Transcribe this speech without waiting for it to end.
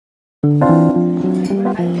Welcome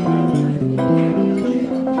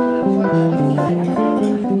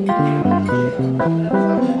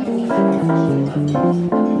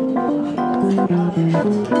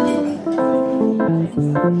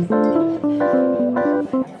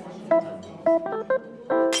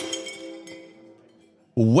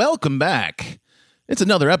back. It's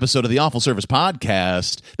another episode of the Awful Service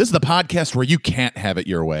Podcast. This is the podcast where you can't have it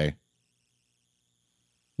your way.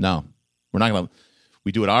 No, we're not going to.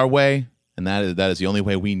 We do it our way, and that is the only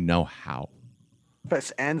way we know how.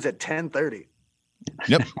 This ends at 10:30.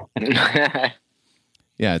 Yep.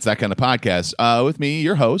 Yeah, it's that kind of podcast. With me,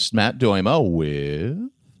 your host, Matt Doimo, with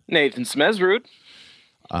Nathan Smezrud.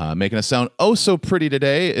 Making us sound oh so pretty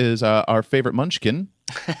today is our favorite munchkin,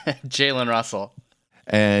 Jalen Russell.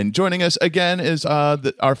 And joining us again is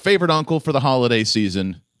our favorite uncle for the holiday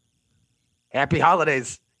season. Happy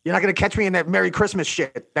holidays. You're not going to catch me in that Merry Christmas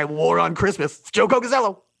shit, that war on Christmas. It's Joe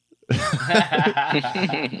Cogazello.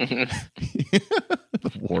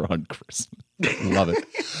 War on Christmas. Love it.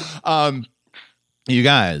 You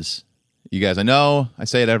guys, I know I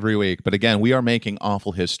say it every week, but again, we are making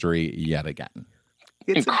awful history yet again.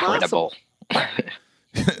 It's Incredible.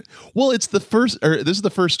 Well, this is the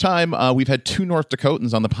first time we've had two North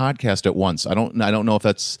Dakotans on the podcast at once. I don't know if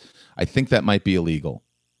that's. I think that might be illegal.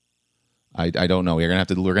 I don't know. We're gonna have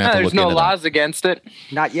to look There's into no that. Laws against it.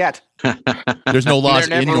 Not yet. There's no laws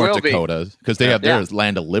There in never North will be. Dakota because they have their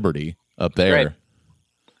land of liberty up there,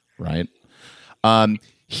 right?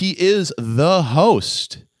 He is the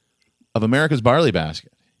host of America's Barley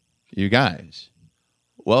Basket. You guys,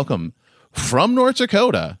 welcome from North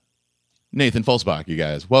Dakota, Nathan Fulsbach. You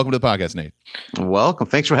guys, welcome to the podcast, Nate. Welcome.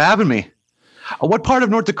 Thanks for having me. What part of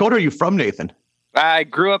North Dakota are you from, Nathan? I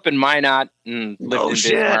grew up in Minot and lived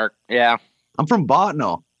in Bismarck. Yeah. I'm from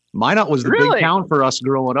Bottineau. Minot was the big town for us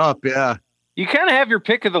growing up. Yeah. You kind of have your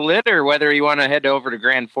pick of the litter, whether you want to head over to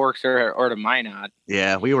Grand Forks or to Minot.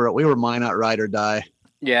 Yeah, we were Minot ride or die.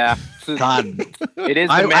 Yeah. God, It is.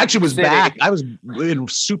 I actually was city. back. I was in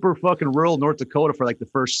super fucking rural North Dakota for like the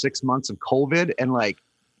first 6 months of COVID, and like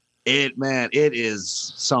it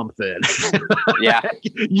is something. Yeah.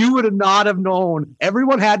 You would not have known.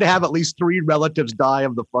 Everyone had to have at least 3 relatives die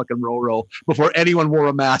of the fucking Roro before anyone wore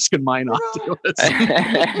a mask in Minot. Well,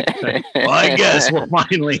 I guess we'll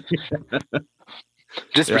finally.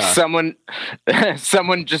 Just for someone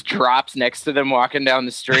just drops next to them walking down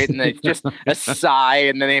the street, and they just a sigh,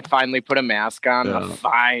 and then they finally put a mask on. Yeah.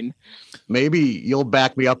 Fine. Maybe you'll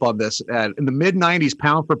back me up on this. In the mid '90s,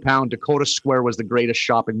 pound for pound, Dakota Square was the greatest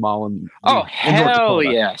shopping mall in North hell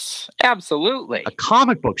Dakota. Yes, absolutely. A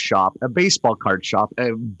comic book shop, a baseball card shop,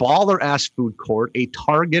 a baller-ass food court, a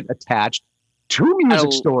Target attached, 2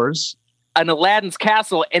 music stores, An Aladdin's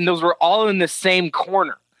Castle, and those were all in the same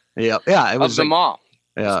corner. Yeah, it was of the mall.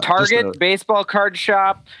 Yeah, Target, baseball card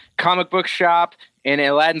shop, comic book shop, and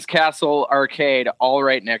Aladdin's Castle arcade, all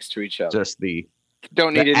right next to each other. Just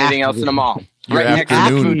Don't need anything else in the mall. Your Right next to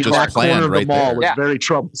afternoon the just that corner planned of the right mall there. was Yeah. very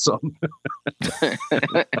troublesome.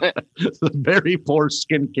 Very poor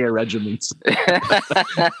skincare regimens.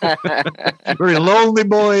 Very lonely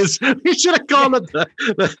boys. We should have called it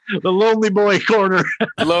the lonely boy corner.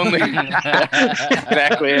 Lonely.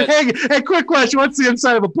 Exactly it. Hey, quick question. What's the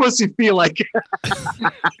inside of a pussy feel like?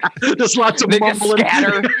 Just lots of They just mumbling.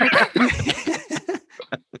 scatter.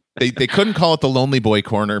 They couldn't call it the Lonely Boy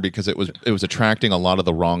Corner because it was attracting a lot of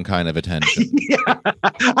the wrong kind of attention. Yeah.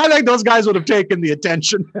 I think those guys would have taken the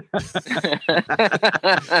attention.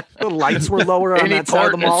 The lights were lower on Any that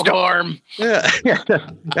side of port the in a mall. storm.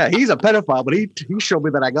 Yeah, he's a pedophile, but he showed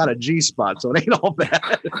me that I got a G spot, so it ain't all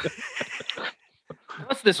bad.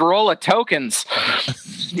 What's this roll of tokens?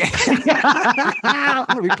 Yeah. I'm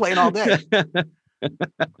going to be playing all day.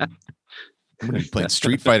 I'm going to be playing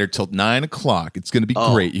Street Fighter till 9 o'clock. It's going to be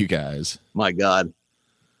great, you guys. My God.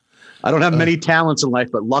 I don't have many talents in life,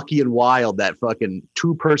 but Lucky and Wild, that fucking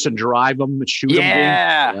 2-person drive them, shoot them.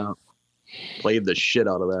 Yeah. Played the shit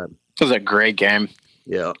out of that. It was a great game.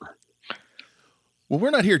 Yeah. Well,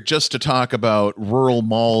 we're not here just to talk about rural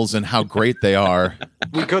malls and how great they are.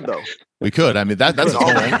 We could, though. We could. I mean, that's its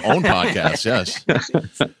own podcast. Yes.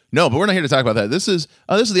 No, but we're not here to talk about that. This is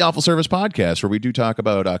the Awful Service Podcast, where we do talk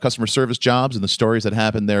about customer service jobs and the stories that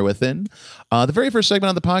happen there within. The very first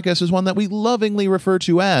segment of the podcast is one that we lovingly refer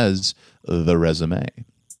to as the resume.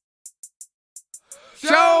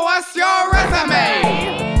 Show us your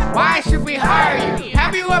resume. Why should we hire you?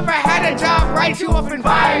 Have you ever had a job write you up and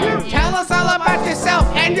fire you? Tell us all about yourself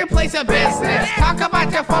and your place of business. Talk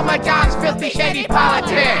about your former jobs, filthy, shady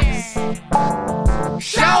politics.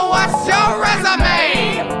 Show us your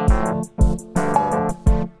resume.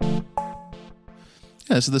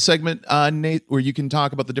 Yeah, so the segment, Nate, where you can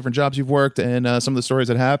talk about the different jobs you've worked and some of the stories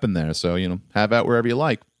that happened there. So, have at wherever you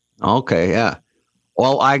like. Okay, yeah.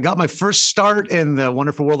 Well, I got my first start in the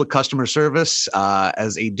wonderful world of customer service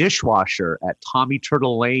as a dishwasher at Tommy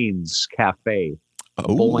Turtle Lane's Cafe, a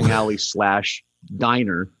bowling alley /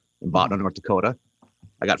 diner in Bottom, North Dakota.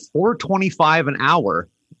 I got $4.25 an hour,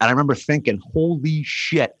 and I remember thinking, "Holy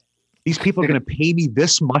shit! These people are going to pay me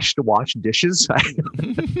this much to wash dishes."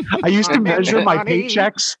 I used to measure my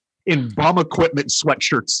paychecks in bum equipment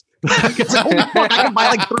sweatshirts. I can buy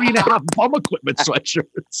like 3.5 bum equipment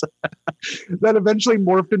sweatshirts. That eventually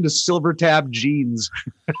morphed into silver tab jeans.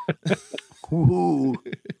 Ooh.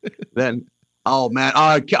 Then, oh man,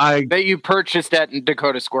 I that you purchased at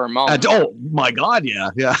Dakota Square Mall. Oh my God, yeah.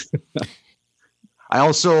 I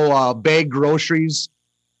also bagged groceries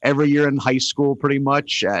every year in high school, pretty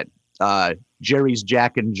much at Jerry's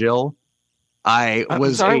Jack and Jill.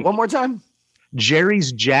 I'm sorry, one more time.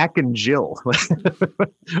 Jerry's Jack and Jill. And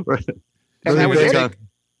that was it? They're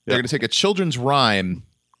going to take a children's rhyme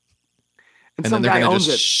And and some then they're guy going to owns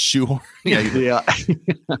just it. shoehorn. Yeah.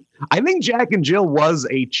 I think Jack and Jill was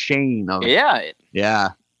a chain of Yeah. Yeah.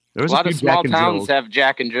 There A was lot of few small Jack and towns Jills. have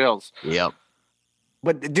Jack and Jills. Yep.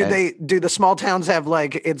 But do the small towns have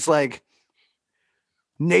it's like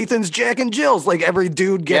Nathan's Jack and Jill's? Like every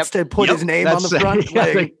dude gets to put his name on the That's- front.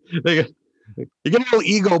 yeah, Like, you get a little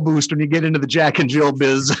ego boost when you get into the Jack and Jill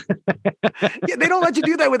biz. yeah, they don't let you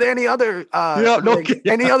do that with any other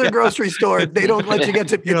any yeah. other grocery store. They don't let you get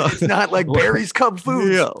to. Yeah. It's not like Barry's Cub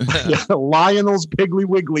Foods. Yeah. Lionel's Piggly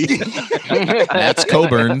Wiggly. That's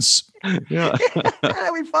Coburn's. Yeah.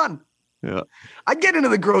 That'd be fun. Yeah. I'd get into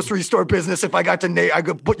the grocery store business if I got to I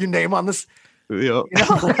could put your name on this. Yeah.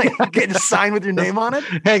 Like, get a sign with your name on it.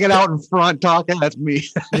 Hanging out in front talking. That's me.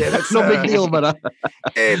 Yeah, that's No big deal, but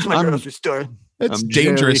It's my I'm- grocery store. It's I'm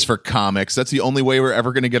dangerous Jerry. for comics. That's the only way we're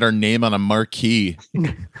ever going to get our name on a marquee.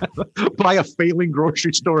 buy a failing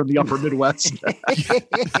grocery store in the upper Midwest.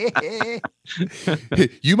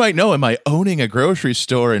 You might know, am I owning a grocery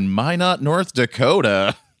store in Minot, North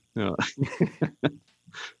Dakota? Yeah.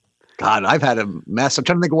 God, I've had a mess. I'm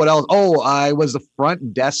trying to think of what else. Oh, I was the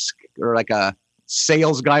front desk or like a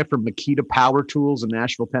sales guy for Makita Power Tools in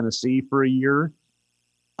Nashville, Tennessee for a year.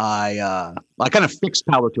 I kind of fixed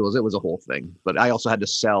power tools. It was a whole thing, but I also had to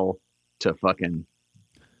sell to fucking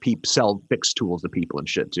sell fixed tools to people and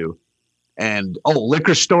shit too. And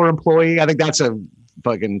liquor store employee. I think that's a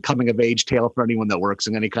fucking coming of age tale for anyone that works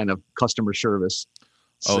in any kind of customer service.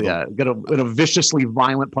 So yeah, in a viciously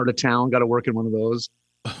violent part of town. Got to work in one of those.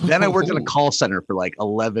 Then I worked in a call center for like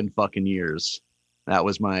 11 fucking years.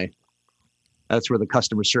 That's where the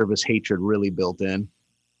customer service hatred really built in.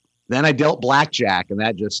 Then I dealt blackjack, and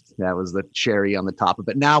that was the cherry on the top of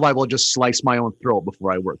it. Now I will just slice my own throat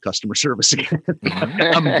before I work customer service again.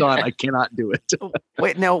 I'm done. I cannot do it.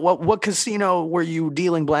 Wait, now what casino were you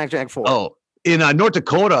dealing blackjack for? Oh, in North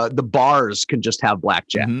Dakota, the bars can just have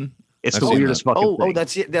blackjack. Mhm. It's I've the seen weirdest fucking thing.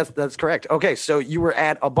 that's it. That's correct. Okay, so you were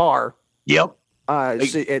at a bar. Yep. What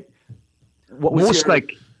was Most your,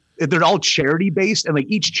 they're all charity based, and like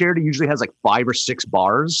each charity usually has like 5 or 6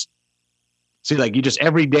 bars. So like you just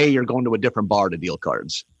every day you're going to a different bar to deal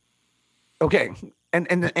cards. okay,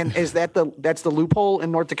 and is that's the loophole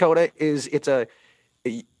in North Dakota? It's a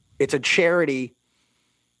charity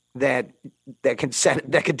that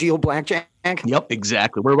can deal blackjack. Yep,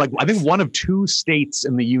 exactly. We're like I think one of 2 states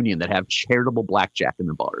in the union that have charitable blackjack in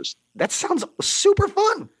their bars. That sounds super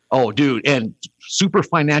fun. Oh, dude, and super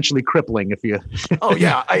financially crippling if you Oh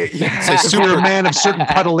yeah, if you're a man of certain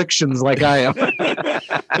predilections like I am.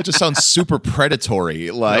 It just sounds super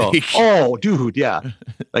predatory. Like Oh, dude, yeah.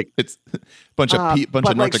 it's a bunch of but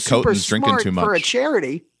North like super Dakotans drinking smart too for a much.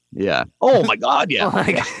 charity. Yeah. Oh my God, yeah.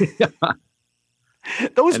 Like,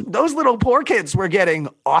 those little poor kids were getting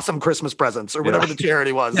awesome Christmas presents or whatever the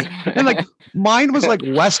charity was. And like mine was like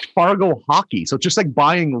West Fargo hockey. So it's just like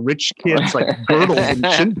buying rich kids like girdles and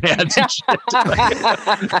shin pads and shit.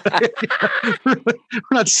 We're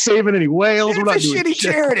not saving any whales. We're not It's a doing shitty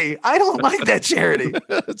shit. charity. I don't like that charity.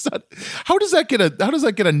 It's not- how does that get a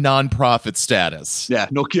nonprofit status? Yeah,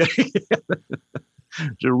 no kidding.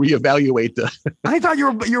 To reevaluate the I thought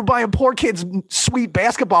you were buying poor kids sweet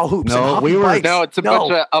basketball hoops. No, and hockey we were- bikes. No, it's a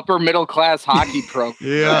bunch of upper middle class hockey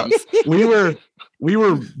programs. we were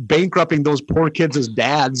bankrupting those poor kids as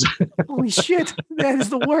dads. Holy shit, that is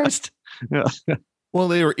the worst. Well,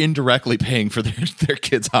 they were indirectly paying for their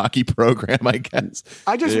kids' hockey program, I guess.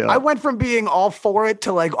 I went from being all for it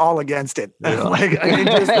to like all against it, like in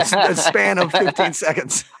just a span of 15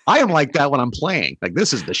 seconds. I am like that when I'm playing. Like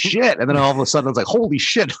this is the shit, and then all of a sudden it's like, holy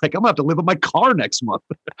shit! Like I'm gonna have to live in my car next month.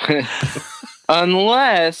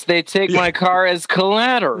 Unless they take my car as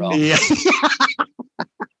collateral. Yeah.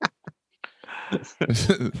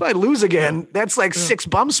 If I lose again, that's like 6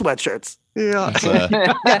 bum sweatshirts. Yeah.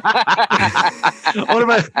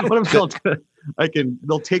 What if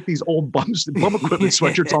they'll take these old bum equipment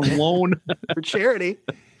sweatshirts on loan for charity.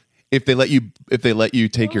 If they let you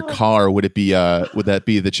take your car, would that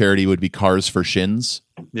be the charity would be Cars for Shins?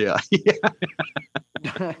 Yeah.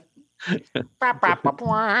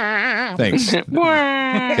 Thanks.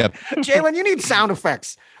 Yep. Jalen, you need sound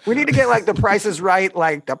effects. We need to get like the Price is Right,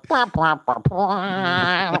 like the like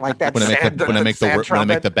that. When I make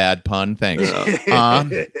the bad pun. Thanks.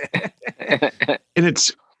 And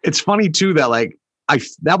it's funny too that like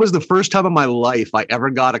that was the first time in my life I ever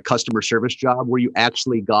got a customer service job where you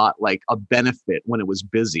actually got like a benefit when it was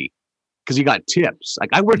busy because you got tips. Like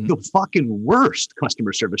I worked the fucking worst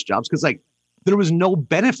customer service jobs because like there was no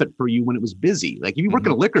benefit for you when it was busy. Like if you work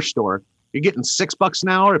at a liquor store, you're getting $6 an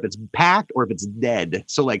hour if it's packed or if it's dead.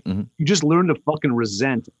 So like you just learn to fucking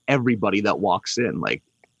resent everybody that walks in. Like,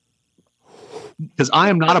 because I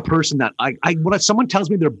am not a person that when someone tells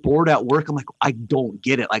me they're bored at work, I'm like, I don't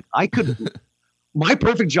get it. Like my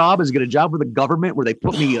perfect job is to get a job with the government where they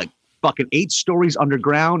put me like fucking 8 stories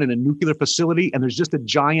underground in a nuclear facility and there's just a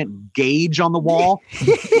giant gauge on the wall.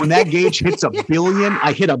 When that gauge hits 1 billion,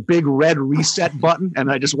 I hit a big red reset button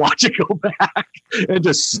and I just watch it go back and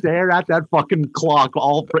just stare at that fucking clock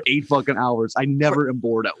all for 8 fucking hours. I never am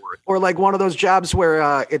bored at work. Or like one of those jobs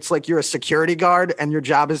where it's like you're a security guard and your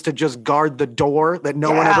job is to just guard the door that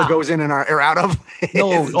no one ever goes in and or out of.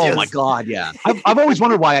 No, my God, yeah. I've always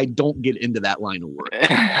wondered why I don't get into that line of work.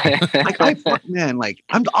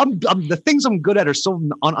 I'm the things I'm good at are so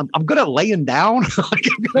I'm good at laying down.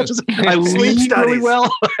 I lean really well.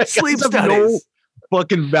 Sleep studies. No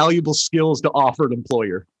fucking valuable skills to offer an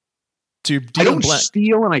employer. I don't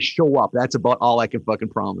steal and I show up. That's about all I can fucking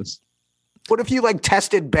promise. What if you like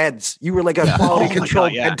tested beds? You were like a quality control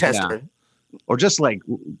bed tester. Yeah. Or just like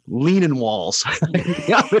leaning walls.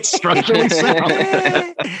 Yeah, it's structurally sound.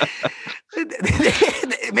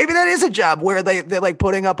 Maybe that is a job where they're like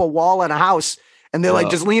putting up a wall in a house and they're like,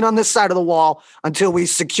 just lean on this side of the wall until we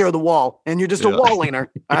secure the wall. And you're just a wall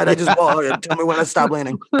leaner. All right, I just wall. Tell me when to stop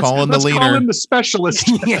leaning. Call the leaner. Call him the specialist.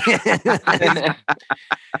 He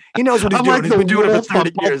knows what he's doing. He's been doing it for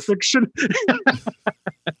 30 years. Fiction.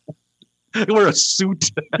 Wear a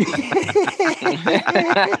suit.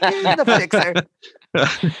 The fixer.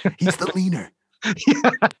 He's the leaner. You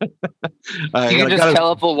can just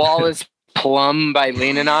tell if a wall is plumb by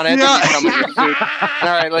leaning on it. Yeah. All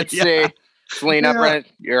right, let's see. Just lean up, right?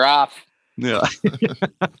 You're off. Yeah.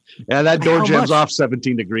 Yeah, that door jam's off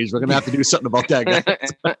 17 degrees. We're going to have to do something about that, guys.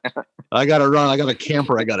 I got to run. I got a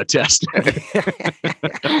camper I got to test.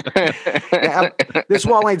 This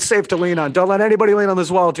wall ain't safe to lean on. Don't let anybody lean on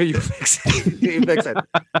this wall until you fix it.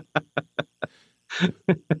 Are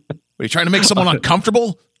you trying to make someone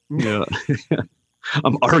uncomfortable? Yeah.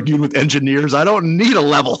 I'm arguing with engineers. I don't need a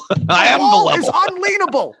level. I am the level. It's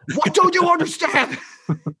unleanable. What don't you understand?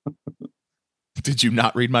 Did you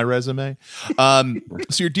not read my resume? So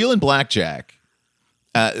you're dealing blackjack,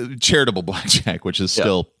 charitable blackjack, which is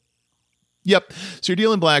still, yep. So you're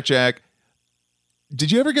dealing blackjack.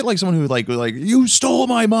 Did you ever get like someone who like you stole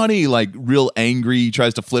my money, like real angry,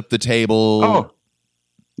 tries to flip the table? Oh,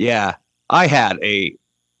 yeah. I had a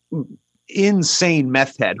insane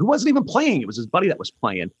meth head who wasn't even playing. It was his buddy that was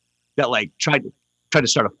playing that like tried to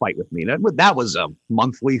start a fight with me. That was a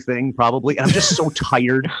monthly thing probably. And I'm just so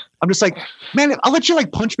tired. I'm just like, man, I'll let you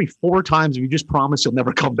like punch me 4 times if you just promise you'll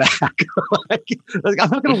never come back. like, I'm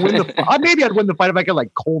not going to win the fight. Maybe I'd win the fight if I could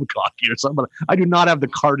like cold cock you or something. But I do not have the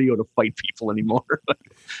cardio to fight people anymore.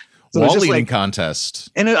 So wall leading contest.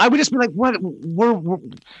 And I would just be like,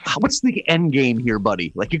 what's the end game here,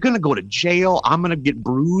 buddy? Like, you're going to go to jail. I'm going to get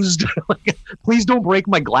bruised. Like, please don't break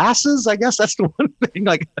my glasses. I guess that's the one thing.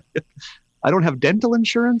 Like, I don't have dental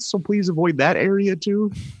insurance, so please avoid that area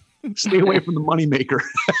too. Stay away from the moneymaker.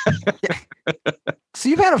 So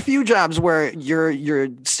you've had a few jobs where your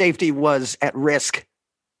safety was at risk.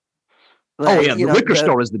 Like, the liquor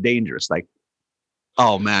store is the dangerous. Like,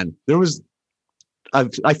 oh man, there was.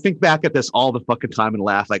 I think back at this all the fucking time and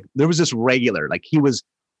laugh. Like, there was this regular. Like, he was.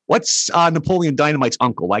 What's Napoleon Dynamite's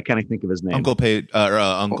uncle? Why can't I think of his name? Uncle Rico.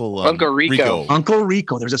 Uncle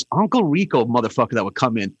Rico. There's this Uncle Rico motherfucker that would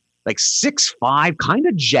come in. Like 6'5", kind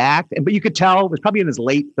of jacked, but you could tell was probably in his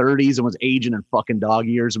late 30s and was aging in fucking dog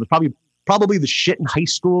years. It was probably the shit in high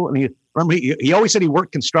school. And he always said he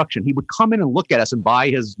worked construction. He would come in and look at us and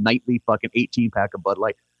buy his nightly fucking 18-pack of Bud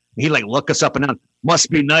Light. He'd like look us up and down.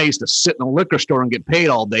 Must be nice to sit in a liquor store and get paid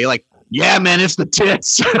all day. Like, yeah, man, it's the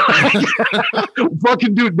tits.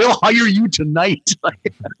 Fucking dude, they'll hire you tonight.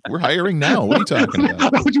 We're hiring now. What are you talking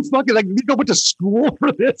about? Would you fucking like? You go to school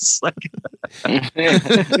for this? Like, give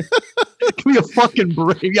me a fucking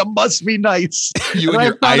break. You must be nice. You and I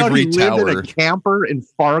your found out ivory he lived in tower. a camper in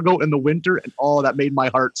Fargo in the winter, and oh, that made my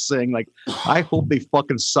heart sing. Like, I hope they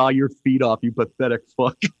fucking saw your feet off, you pathetic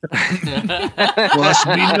fuck. Must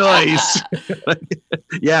be nice.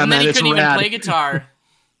 Yeah, And man, then he it's couldn't even rad. play guitar.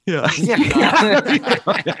 Yeah.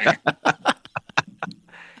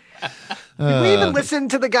 Did we even listen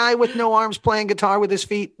to the guy with no arms playing guitar with his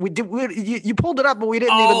feet? We did. You pulled it up, but we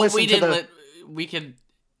didn't even listen we to didn't. We could.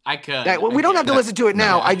 I could. we don't have to listen to it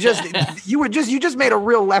now. I just you just made a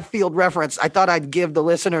real left field reference. I thought I'd give the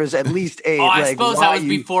listeners at least a. I suppose that was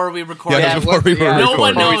before we recorded. Yeah, before we were No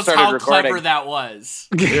one recording. knows how clever that was.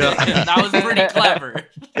 That was pretty clever.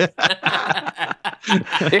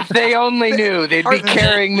 If they only knew, they'd be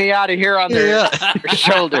carrying me out of here on their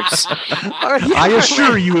shoulders. I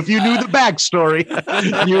assure you, if you knew the backstory,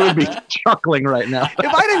 you would be chuckling right now.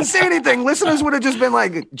 If I didn't say anything, listeners would have just been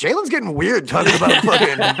like, "Jalen's getting weird talking about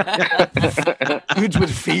fucking dudes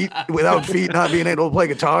with feet, without feet, not being able to play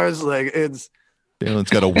guitars." Like it's.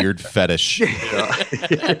 Jalen's got a weird fetish. If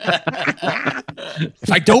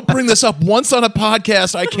I don't bring this up once on a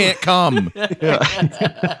podcast, I can't come.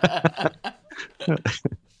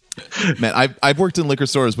 Man, I've worked in liquor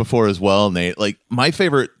stores before as well, Nate. Like my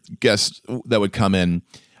favorite guests that would come in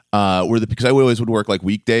because I always would work like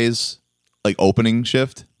weekdays, like opening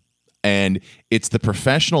shift, and it's the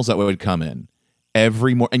professionals that would come in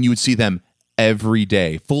every morning, and you would see them every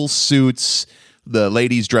day, full suits. The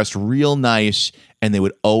ladies dressed real nice, and they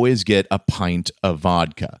would always get a pint of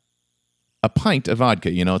vodka. A pint of vodka,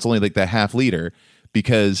 it's only like the half liter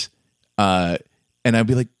because, and I'd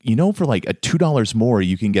be like, for like a $2 more,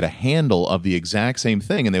 you can get a handle of the exact same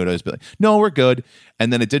thing. And they would always be like, no, we're good.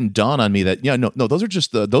 And then it didn't dawn on me that, no, those are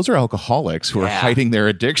just those are alcoholics who are hiding their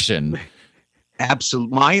addiction.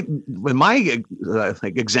 Absolutely. My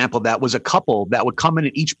example of that was a couple that would come in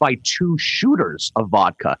and each buy 2 shooters of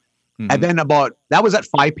vodka. Mm-hmm. And then that was at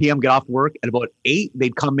 5 p.m., get off work. At about 8,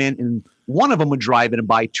 they'd come in and one of them would drive in and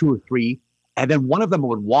buy 2 or 3. And then one of them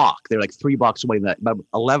would walk. They're like 3 blocks away, about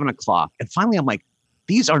 11 o'clock. And finally, I'm like,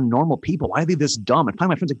 these are normal people. Why are they this dumb? And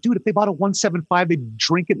finally, my friend's like, dude, if they bought a 175, they'd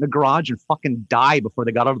drink it in the garage and fucking die before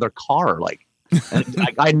they got out of their car. Like,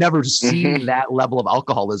 I'd never seen that level of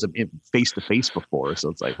alcoholism face to face before. So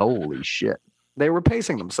it's like, holy shit. They were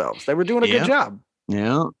pacing themselves. They were doing a good job.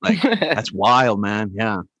 Yeah. Like, that's wild, man.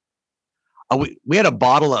 Yeah. We had a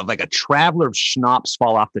bottle of like a Traveler schnapps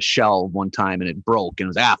fall off the shelf one time and it broke and it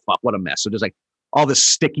was fuck, what a mess. So just like all this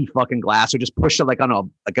sticky fucking glass. So just pushed it like on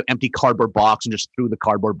an empty cardboard box and just threw the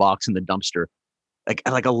cardboard box in the dumpster. Like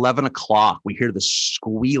at 11 o'clock, we hear this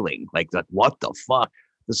squealing. Like what the fuck?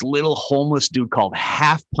 This little homeless dude called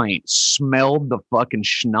Half Pint smelled the fucking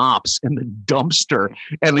schnapps in the dumpster,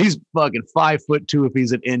 and he's fucking 5'2" if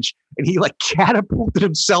he's an inch, and he like catapulted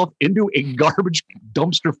himself into a garbage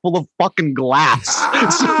dumpster full of fucking glass.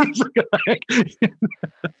 So he's like,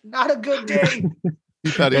 not a good day. He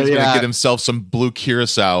thought he was going to get himself some blue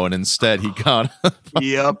curacao, and instead he got.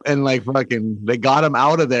 Yep, and like fucking, they got him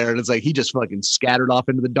out of there, and it's like he just fucking scattered off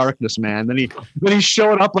into the darkness, man. Then he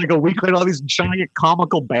showed up like a week later, all these giant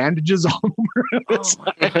comical bandages all over him. It's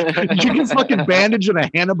like, you can fucking bandage in a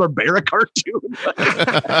Hanna-Barbera cartoon.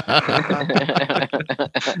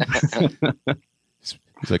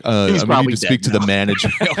 He's like, I need to speak to the manager.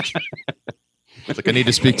 He's like, I need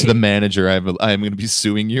to speak to the manager. I'm going to be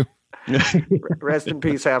suing you. Rest in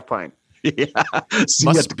peace, Half Pint. Yeah, see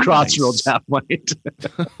you at the crossroads, Half Pint.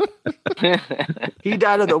 He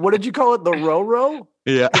died of what did you call it? The Ro-Ro?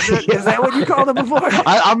 Yeah, is that what you called it before?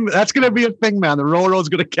 That's gonna be a thing, man. The Ro-Ro's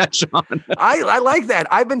gonna catch on. I like that.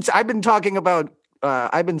 I've been talking about.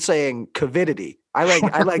 I've been saying covidity. I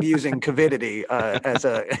like using covidity as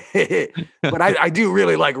a, but I do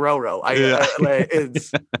really like Ro-Ro.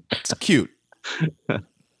 It's cute.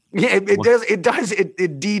 Yeah, it does.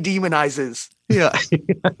 It de-demonizes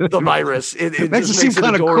the virus. It makes just it seem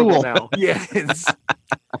kind of cool now. Yeah.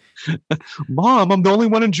 Mom, I'm the only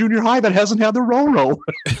one in junior high that hasn't had the Ro-Ro.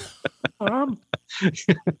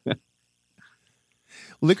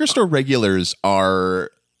 Liquor store regulars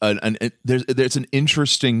are there's an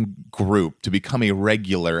interesting group to become a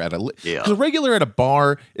regular at because a regular at a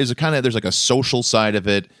bar is there's like a social side of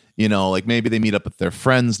it. Like maybe they meet up with their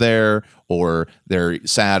friends there, or they're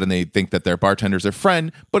sad and they think that their bartender's their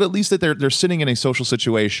friend, but at least that they're sitting in a social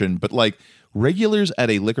situation. But like regulars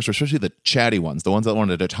at a liquor store, especially the chatty ones, the ones that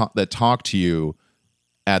wanted to talk to you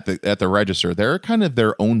at the register, they're kind of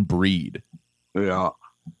their own breed. Yeah.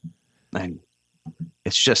 And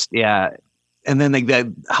it's just, yeah. And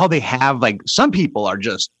then how they have, like, some people are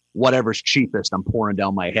just whatever's cheapest, I'm pouring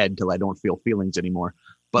down my head till I don't feel feelings anymore.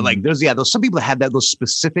 But like those some people that have those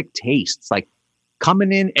specific tastes, like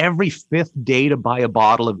coming in every 5th day to buy a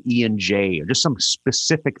bottle of E&J or just some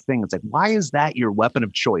specific thing. It's like, why is that your weapon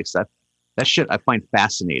of choice? That shit I find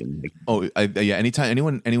fascinating. Like, yeah.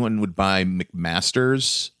 Anytime anyone would buy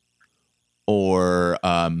McMaster's or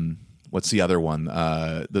what's the other one?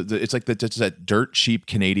 It's like just that dirt cheap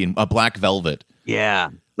Canadian Black Velvet. Yeah,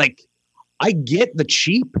 like I get the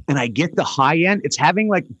cheap and I get the high end. It's having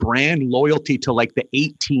like brand loyalty to like the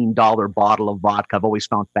 $18 bottle of vodka. I've always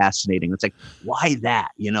found fascinating. It's like, why that?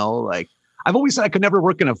 You know, like I've always said I could never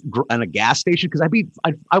work in a gas station because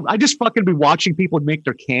I just fucking be watching people make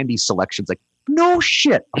their candy selections. Like, no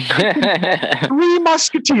shit. Three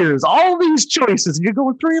Musketeers, all these choices. And you're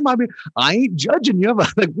going Three. I mean, I ain't judging you,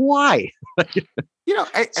 but like, why? You know,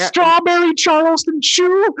 Strawberry Charleston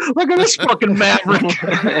Chew. Look at this fucking maverick.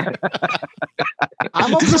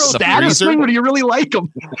 I'm a pro status thing, or do you really like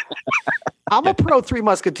them? I'm a pro Three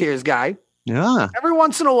Musketeers guy. Yeah. Every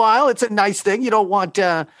once in a while, it's a nice thing. You don't want,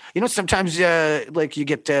 sometimes like you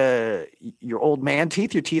get your old man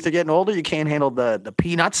teeth. Your teeth are getting older. You can't handle the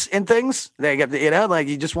peanuts and things. They get, like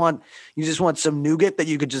you just want some nougat that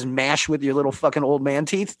you could just mash with your little fucking old man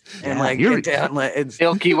teeth and get down.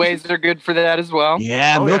 Milky Ways are good for that as well.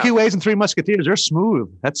 Yeah, Milky Ways and Three Musketeers, they're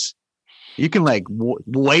smooth. You can like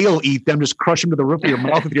whale eat them, just crush them to the roof of your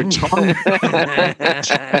mouth with your tongue.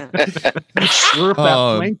 Slurp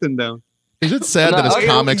that plankton down. Is it sad that as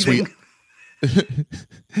comics is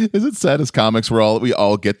it sad as comics we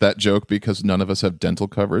all get that joke because none of us have dental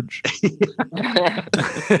coverage?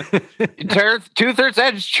 2/3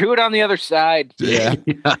 edge, chew it on the other side. Yeah.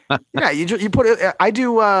 Yeah, you put it. I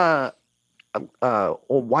do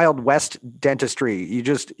Wild West dentistry.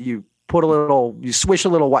 You put you swish a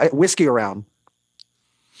little whiskey around.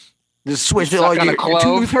 Just swish it all. Your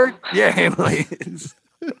tooth hurt. Yeah.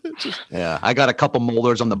 Yeah, I got a couple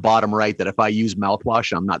molars on the bottom right that if I use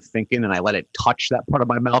mouthwash, I'm not thinking, and I let it touch that part of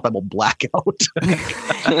my mouth, I will black out.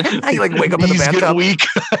 You like wake up in the bathtub. Weak.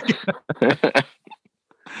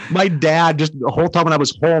 My dad, just the whole time when I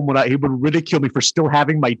was home, he would ridicule me for still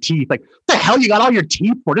having my teeth. Like, what the hell you got all your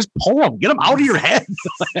teeth for? Just pull them, get them out of your head.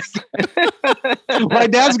 My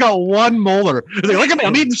dad's got one molar. He's like, look at me,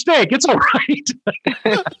 I'm eating steak. It's all right.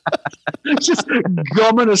 Just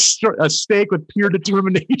gumming a steak with pure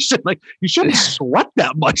determination. Like, you shouldn't sweat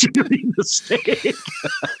that much when you're eating the steak.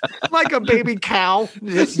 Like a baby cow.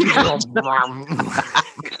 Just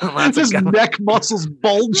neck muscles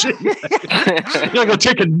bulging. You gotta go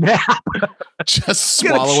take a nap. Just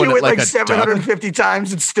swallowing chew it like a 750 duck.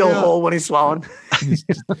 times. It's still whole when he's swallowing.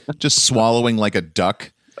 Just swallowing like a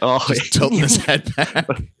duck. Just tilting his head back.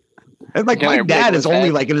 And like my dad is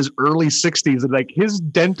only like in his early 60s, and like his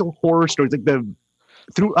dental horror stories, like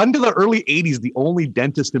under the early 80s, the only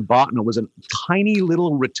dentist in Botano was a tiny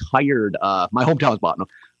little retired. My hometown is Botano.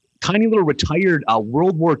 Tiny little retired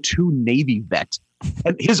World War II Navy vet.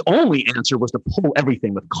 And his only answer was to pull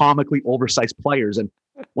everything with comically oversized pliers. And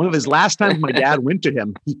one of his last times my dad went to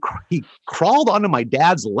him, he crawled onto my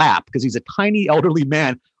dad's lap because he's a tiny elderly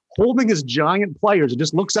man holding his giant pliers and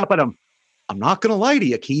just looks up at him. I'm not going to lie to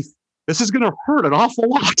you, Keith. This is going to hurt an awful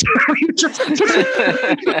lot. He's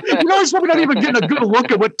probably not even getting a good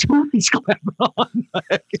look at what tooth he's clamping on.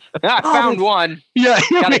 I found one. Yeah.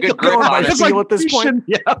 Got a good grip on it. Like, at this point.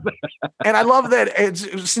 Yeah. And I love that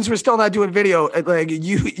since we're still not doing video, like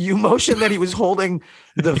you motioned that he was holding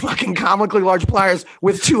the fucking comically large pliers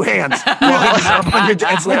with two hands. On your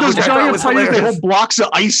dad's lap, those giant pliers they hold blocks of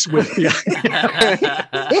ice with you.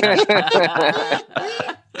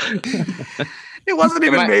 It wasn't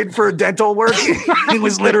even made for dental work. It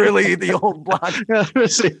was literally the old block.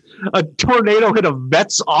 A tornado hit a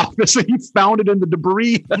vet's office and he found it in the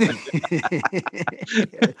debris.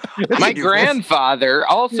 My grandfather,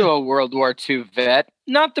 also a World War II vet,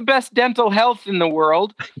 not the best dental health in the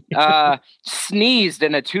world, sneezed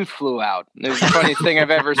and a tooth flew out. It was the funniest thing I've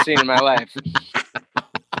ever seen in my life.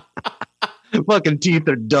 Fucking teeth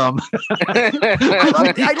are dumb. I love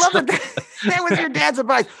it. That was your dad's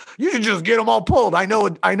advice. You should just get them all pulled. I know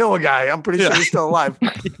a guy. I'm pretty sure he's still alive.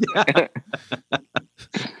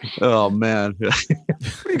 Oh man.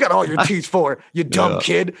 What do you got all your teeth for, you dumb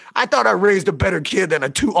kid? I thought I raised a better kid than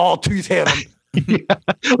all tooth heaven. Yeah.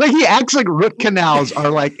 Like he acts like root canals are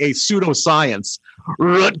like a pseudoscience.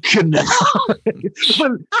 Root canal. Like it's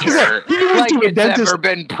never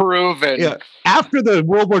been proven. Yeah. After the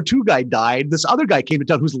World War II guy died, this other guy came to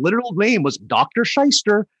town whose literal name was Dr.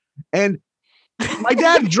 Shyster. And My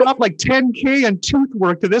dad dropped like $10K on tooth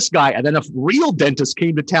work to this guy. And then a real dentist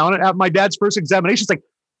came to town at my dad's first examination. It's like,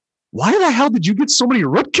 why the hell did you get so many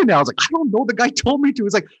root canals? Like, I don't know. The guy told me to.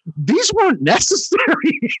 He's like, these weren't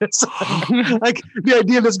necessary. It's like the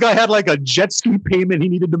idea this guy had like a jet ski payment he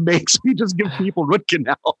needed to make. So he just give people root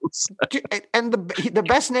canals. And the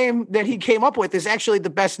best name that he came up with is actually the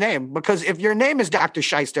best name, because if your name is Dr.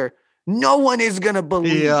 Shyster, no one is going to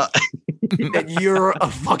believe that you're a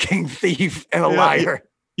fucking thief and a liar.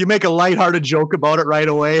 You make a lighthearted joke about it right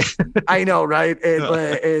away. I know, right?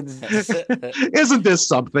 Isn't this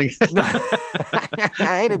something?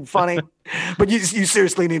 Ain't it funny? But you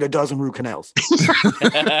seriously need a dozen root canals.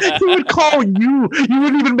 He would call you. You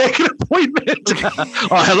wouldn't even make an appointment.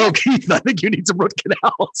 Oh, hello, Keith. I think you need some root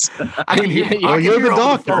canals. I mean, you're the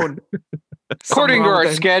doctor. According to our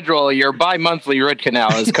schedule, your bi-monthly root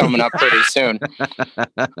canal is coming up pretty soon.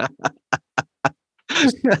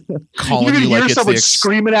 Calling you hear like someone it's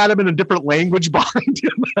screaming at him in a different language behind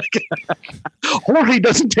him. Jorge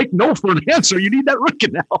doesn't take no for an answer. You need that root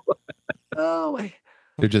canal. Oh,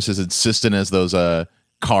 they're just as insistent as those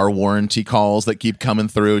car warranty calls that keep coming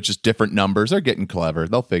through. It's just different numbers. They're getting clever.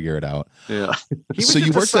 They'll figure it out. Yeah. He was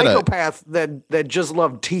just a psychopath that just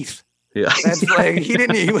loved teeth. Yeah. That's like he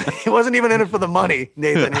wasn't even in it for the money,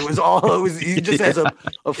 Nathan. He just has a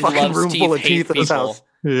fucking room full of teeth in his house.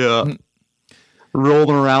 Yeah.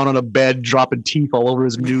 Rolling around on a bed, dropping teeth all over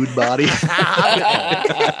his nude body.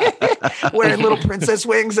 Wearing little princess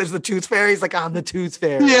wings as the tooth fairy. He's like, I'm the tooth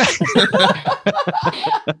fairy. Yeah.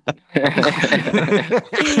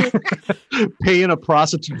 Paying a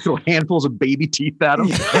prostitute to throw handfuls of baby teeth at him.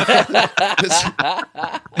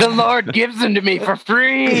 The Lord gives them to me for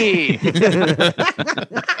free.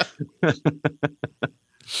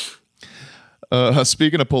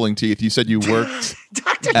 Speaking of pulling teeth, you said you worked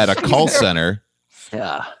at a call center.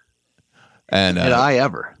 Yeah. And did I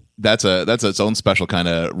ever? That's its own special kind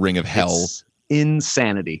of ring of hell. It's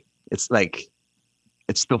insanity. It's like,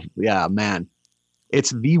 it's the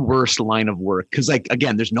worst line of work. Cause like,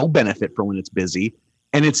 again, there's no benefit for when it's busy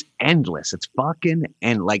and it's endless. It's fucking,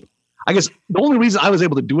 and like, I guess the only reason I was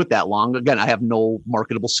able to do it that long, again, I have no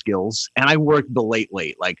marketable skills and I worked the late.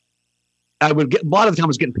 Like I would get, a lot of the time I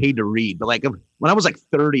was getting paid to read, but like when I was like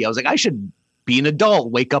 30, I was like, I should be an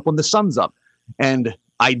adult, wake up when the sun's up. And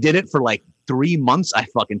I did it for like 3 months. I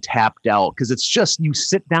fucking tapped out because it's just, you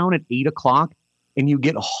sit down at 8 o'clock and you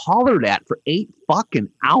get hollered at for 8 fucking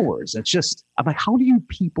hours. It's just, I'm like, how do you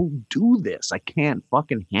people do this? I can't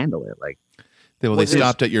fucking handle it. Like, they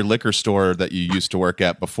stopped at your liquor store that you used to work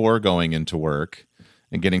at before going into work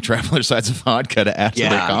and getting Traveler Sides of vodka to add to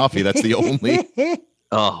their coffee. That's the only.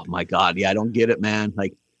 Oh my God. Yeah. I don't get it, man.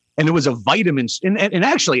 Like, and it was a vitamin. And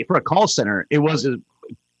actually for a call center, it was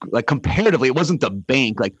like comparatively, it wasn't the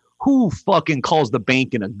bank. Like, who fucking calls the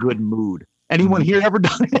bank in a good mood? Anyone here ever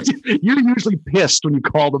done it? You're usually pissed when you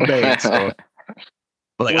call the bank. So.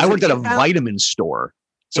 But like, I worked at a vitamin store.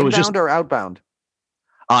 So inbound, it was just or outbound?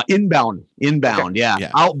 Inbound. Okay. Yeah.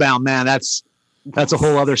 Outbound, man. That's a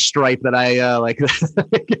whole other stripe that I like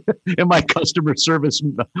in my customer service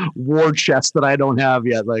war chest that I don't have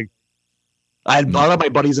yet. Like, I had a lot of my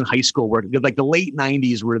buddies in high school work. Like the late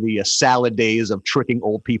 90s were the salad days of tricking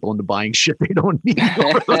old people into buying shit they don't need.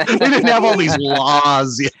 They didn't have all these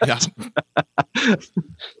laws. Yeah.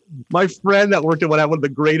 My friend that worked at one of the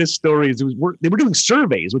greatest stories, they were doing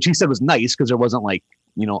surveys, which he said was nice because there wasn't like,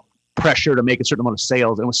 pressure to make a certain amount of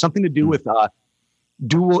sales. And it was something to do with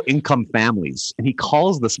dual income families. And he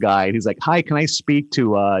calls this guy and he's like, hi, can I speak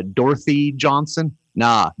to Dorothy Johnson?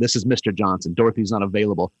 Nah, this is Mr. Johnson. Dorothy's not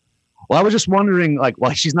available. Well, I was just wondering, like,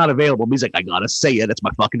 well, she's not available. But he's like, I gotta say it. It's my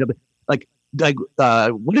fucking job. Like,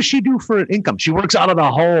 what does she do for an income? She works out of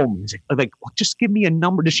the home. He's like, well, just give me a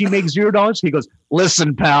number. Does she make $0? He goes,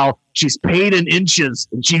 listen, pal, she's paid in inches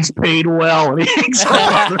and she's paid well. And he hangs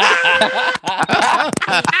up.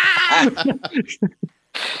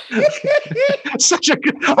 Such a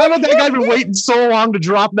good. I don't think I've been waiting so long to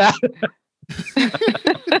drop that.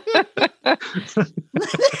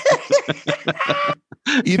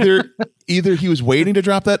 Either he was waiting to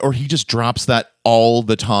drop that, or he just drops that all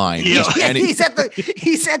the time. Yeah. He's at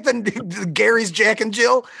the Gary's Jack and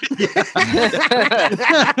Jill.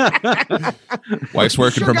 Wife's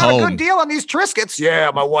working from got home. A good deal on these Triscuits.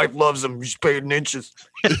 Yeah, my wife loves them. She's paid in inches.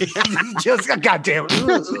 Just goddamn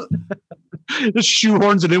it. Just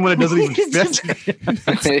shoehorns it in when it doesn't even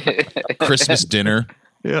fit. Christmas dinner.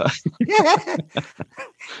 Yeah.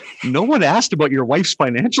 No one asked about your wife's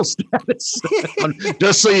financial status.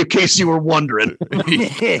 Just so in case you were wondering.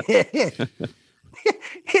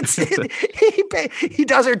 He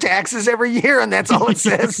does her taxes every year, and that's all it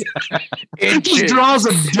says. He draws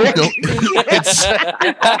a dick.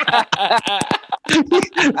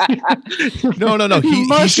 No. He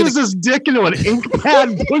mushes his dick into an ink pad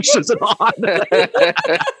and pushes it on.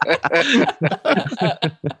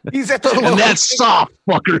 He's at the and that's soft,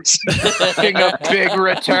 fuckers. Getting a big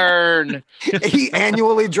return. He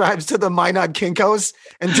annually drives to the Minot Kinko's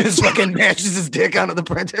and just fucking mashes his dick onto the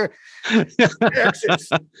printer.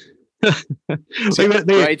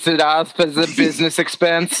 Writes it off as a business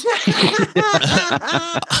expense.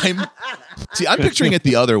 I'm picturing it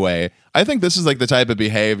the other way. I think this is like the type of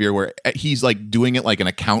behavior where he's like doing it like an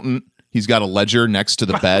accountant. He's got a ledger next to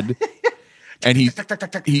the bed. And he's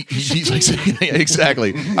like,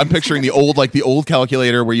 exactly. I'm picturing the old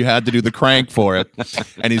calculator where you had to do the crank for it.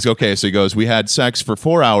 And he's okay. So he goes, we had sex for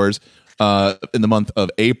 4 hours in the month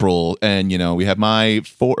of April. And, we have my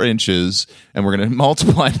 4 inches and we're going to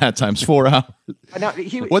multiply that times 4 hours.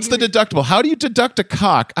 What's the deductible? How do you deduct a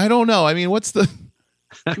cock? I don't know. I mean, what's the...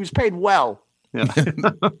 She was paid well. Yeah.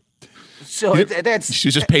 So that's... She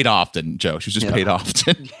was just paid often, Joe. She was just paid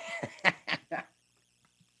often.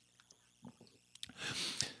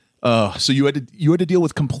 So you had to deal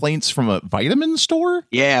with complaints from a vitamin store?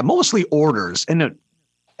 Yeah, mostly orders. And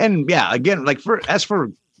yeah, again, like as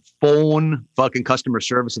for phone fucking customer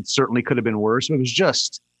service, it certainly could have been worse. It was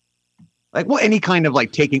just like any kind of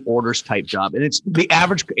like taking orders type job. And it's the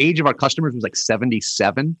average age of our customers was like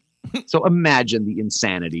 77. So imagine the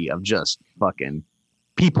insanity of just fucking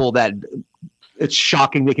people that it's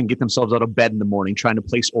shocking they can get themselves out of bed in the morning trying to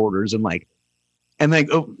place orders and then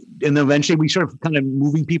eventually we started kind of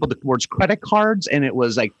moving people towards credit cards. And it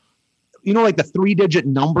was like, like the 3-digit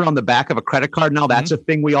number on the back of a credit card. Now that's a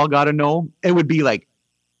thing we all got to know. It would be like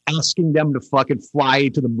asking them to fucking fly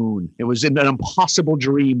to the moon. It was an impossible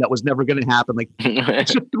dream that was never going to happen. Like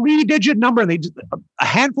it's a 3-digit number. And they just, a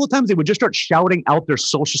handful of times they would just start shouting out their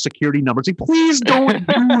social security numbers. Like, please don't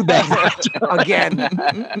do that again.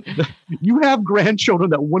 You have grandchildren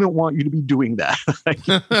that wouldn't want you to be doing that.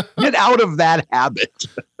 Get out of that habit.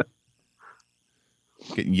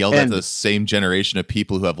 Getting yelled at the same generation of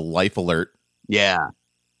people who have Life Alert. Yeah.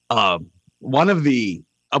 One of the,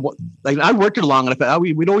 I worked it long enough.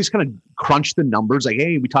 We'd always kind of crunch the numbers. Like,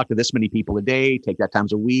 hey, we talk to this many people a day. Take that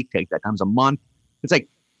times a week. Take that times a month. It's like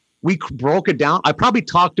we broke it down. I probably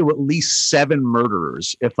talked to at least 7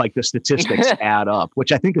 murderers if like the statistics add up,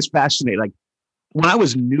 which I think is fascinating. Like when I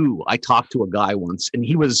was new, I talked to a guy once, and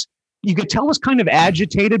you could tell was kind of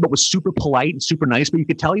agitated, but was super polite and super nice. But you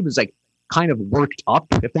could tell he was like kind of worked up,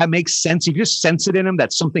 if that makes sense. You could just sense it in him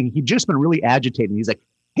that something he'd just been really agitated. He's like,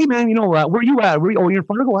 hey man, where you at? Oh, you're in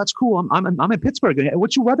Fargo? That's cool. I'm in Pittsburgh.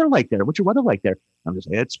 What's your weather like there? I'm just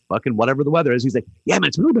like, it's fucking whatever the weather is. He's like, yeah, man,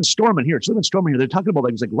 it's really been storming here. They're talking about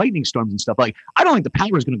like lightning storms and stuff. Like, I don't think the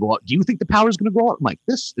power is going to go out. Do you think the power is going to go out? I'm like,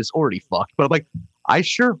 this is already fucked. But I'm like, I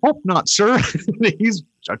sure hope not, sir. He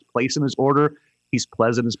starts placing his order. He's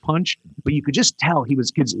pleasant as punch, but you could just tell he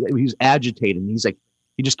was agitated. And he's like,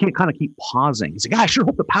 he just can't kind of keep pausing. He's like, I sure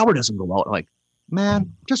hope the power doesn't go out. I'm like,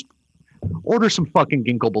 man, just order some fucking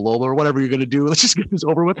ginkgo biloba or whatever you're going to do. Let's just get this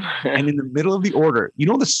over with. And in the middle of the order,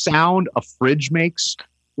 the sound a fridge makes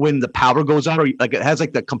when the power goes out, or like it has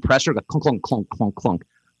like the compressor, like clunk, clunk, clunk, clunk, clunk.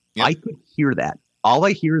 Yep. I could hear that. All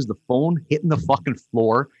I hear is the phone hitting the fucking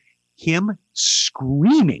floor, him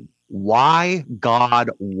screaming, why,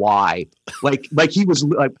 God, why? Like he was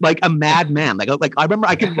like a madman. Like I remember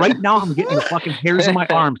right now I'm getting the fucking hairs on my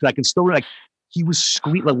arms because I can still he was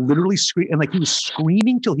screaming, like literally screaming, and like he was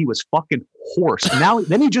screaming till he was fucking hoarse. And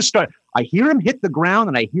then he just started. I hear him hit the ground,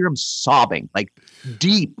 and I hear him sobbing, like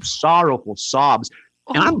deep, sorrowful sobs.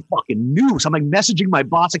 And I'm fucking new, so I'm like messaging my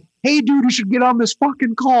boss, like, "Hey, dude, you should get on this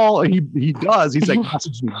fucking call." And he does. He's like,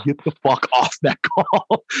 "Message me, get the fuck off that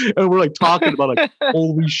call." And we're like talking about like,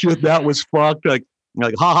 "Holy shit, that was fucked." Like,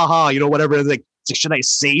 ha ha ha, whatever. It's like, should I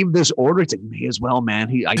save this order? It's like, may as well, man.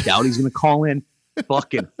 I doubt he's gonna call in.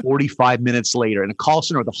 Fucking 45 minutes later, in a call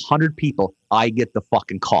center with 100 people, I get the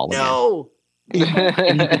fucking call. No.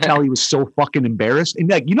 And you can tell he was so fucking embarrassed. And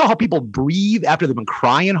like, how people breathe after they've been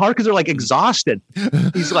crying hard because they're like exhausted.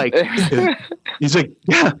 He's like,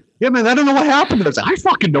 yeah, man, I don't know what happened. I was like, I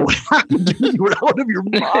fucking know what happened. Dude. You were out of your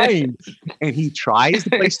mind. And he tries to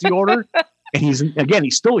place the order, and he's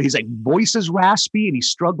like, voice is raspy, and he's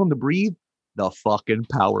struggling to breathe. the fucking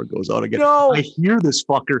power goes out again. No. I hear this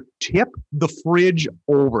fucker tip the fridge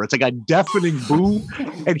over. It's like a deafening boom.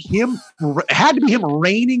 And it had to be him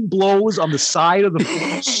raining blows on the side of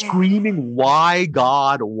the screaming, why,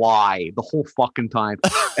 God, why? The whole fucking time.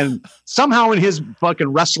 And somehow in his fucking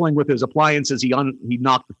wrestling with his appliances, he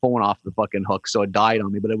knocked the phone off the fucking hook. So it died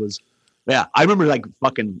on me. But it was, yeah, I remember like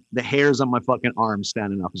fucking the hairs on my fucking arms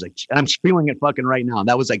standing up. I was like, and I'm feeling it fucking right now. And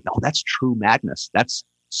that was like, no, that's true madness. That's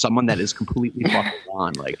someone that is completely fucking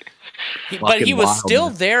on. Like, but he was wild, still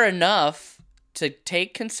man. there enough to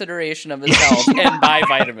take consideration of his health and buy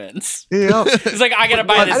vitamins. Yeah. He's like, I gotta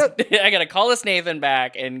buy this. I gotta call this Nathan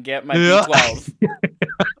back and get my B12.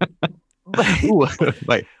 Ooh,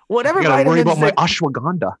 like, Whatever I gotta worry about vitamins my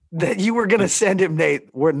ashwagandha. that you were gonna send him, Nate,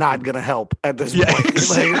 we're not gonna help at this Yeah, point.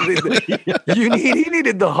 exactly. He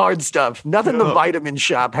needed the hard stuff. Nothing the vitamin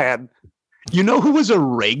shop had. You know who was a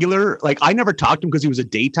regular? Like, I never talked to him because he was a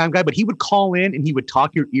daytime guy, but he would call in and he would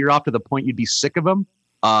talk your ear off to the point you'd be sick of him.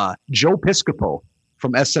 Joe Piscopo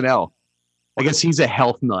from SNL. I guess he's a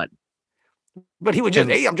health nut. But he would just,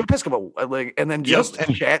 hey, I'm Joe Piscopo, like, and then just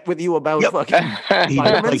chat with you about fucking He,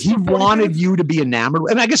 vitamins. like, he for 40 wanted minutes. you to be enamored.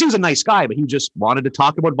 And I guess he was a nice guy, but he just wanted to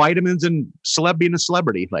talk about vitamins and being a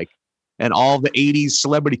celebrity, like, and all the 80s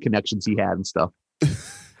celebrity connections he had and stuff.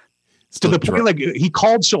 To the point, like, he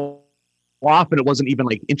called so often it wasn't even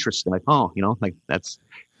like interesting. Like, oh, you know, like that's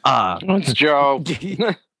It's Joe.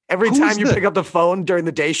 Every Who's time you the- pick up the phone during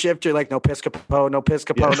the day shift, you're like, no Piscopo, no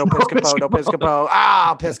Piscopo, Yeah, no no Piscopo, no Piscopo. Piscopo.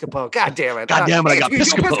 Ah, Piscopo. God damn it. God damn it, I got Joe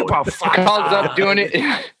Piscopo. Fuck. Calls up doing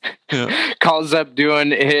it. Calls up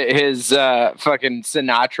doing his fucking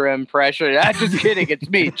Sinatra impression. Ah, just kidding. It's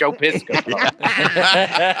me, Joe Piscopo.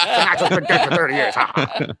 Sinatra's been dead for 30 years.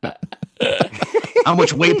 how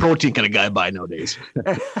much whey protein can a guy buy nowadays?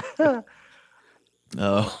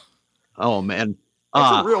 Oh man.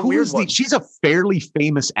 That's a real Who weird is one. she's a fairly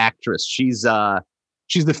famous actress. She's the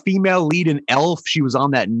female lead in Elf. She was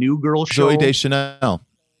on that New Girl show. Zoe Deschanel.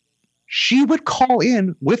 She would call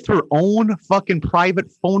in with her own fucking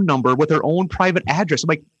private phone number, with her own private address. I'm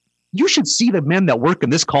like, you should see the men that work in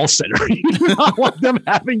this call center. You do not want them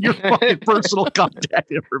having your fucking personal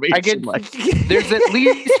contact information. I get like, there's at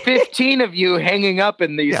least 15 of you hanging up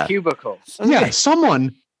in these Yeah. cubicles. yeah,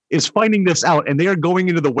 someone is finding this out and they are going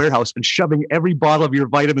into the warehouse and shoving every bottle of your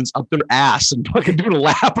vitamins up their ass and fucking doing a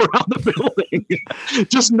lap around the building.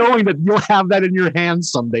 Just knowing that you'll have that in your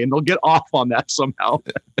hands someday and they'll get off on that somehow.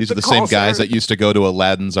 These are the The same call guys center- that used to go to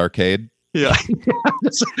Aladdin's arcade. Yeah.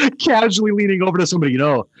 Just casually leaning over to somebody,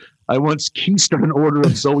 I once keysed an order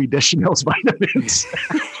of Zoe Deschanel's vitamins.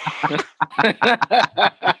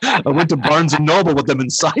 I went to Barnes and Noble with them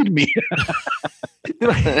inside me.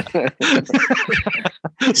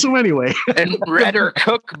 So anyway, And read her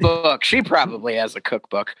cookbook. She probably has a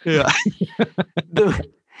cookbook. yeah. the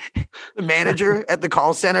manager at the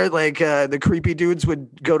call center, like the creepy dudes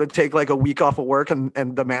would go to take like a week off of work and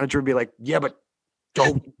the manager would be like, yeah, but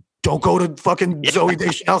don't go to fucking Zoe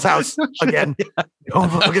Deschanel's house again. Don't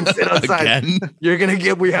fucking sit outside.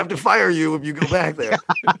 Again? We have to fire you if you go back there.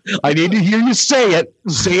 I need to hear you say it.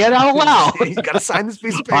 Say it out loud. You got to sign this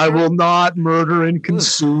piece of paper. I will not murder and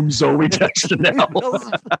consume Zoe Deschanel.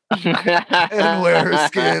 and wear her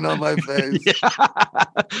skin on my face.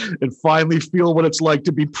 And finally feel what it's like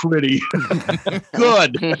to be pretty.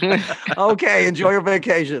 Good. Okay, enjoy your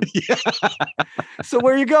vacation. So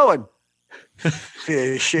where are you going?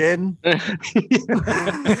 Fishing. You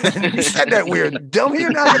said that weird. Dummy,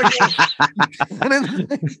 you're not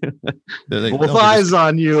gonna go. Both eyes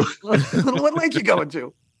on you. What lake you going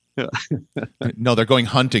to? No, they're going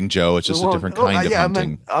hunting, Joe. It's just a different kind of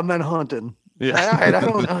hunting. I meant hunting. Yeah. All right,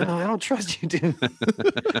 I don't trust you, dude.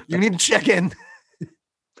 You need to check in.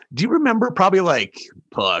 Do you remember probably like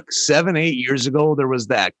 7-8 years ago, there was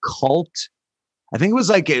that cult? I think it was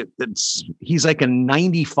like he's like a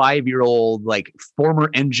 95-year-old, like former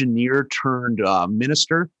engineer turned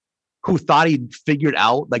minister who thought he'd figured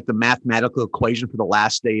out like the mathematical equation for the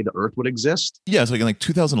last day the earth would exist. Yeah, it's like in like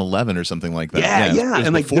 2011 or something like that. Yeah, it was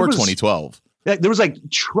and like before 2012. There was like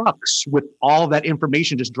trucks with all that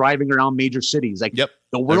information just driving around major cities. Like, Yep.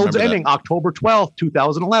 the world's remember ending October 12th,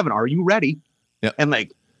 2011. Are you ready? Yep. And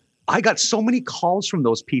like, I got so many calls from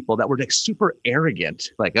those people that were like super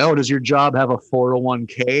arrogant. Like, oh, does your job have a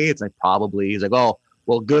 401k? It's like, probably. He's like, oh,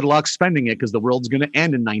 well, good luck spending it because the world's going to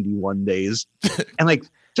end in 91 days. And like,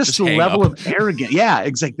 just the hang level up. of arrogance. Yeah,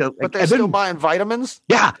 exactly. But they're still buying vitamins.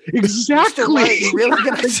 Yeah, exactly. You really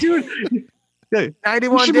gonna Dude, you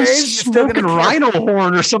 91 should be days? You're still smoking gonna rhino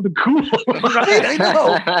horn or something cool. Right, I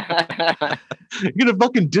know. You're gonna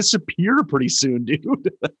fucking disappear pretty soon, dude.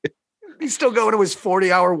 He's still going to his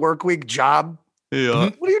 40-hour work week job.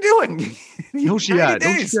 Yeah. What are you doing? No shit. 90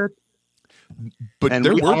 No days. shit. But And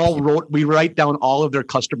there we were we write down all of their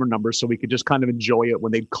customer numbers so we could just kind of enjoy it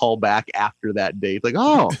when they'd call back after that date. Like,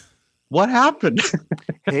 oh, what happened?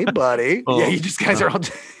 Hey, buddy. Oh, yeah, you just guys are all.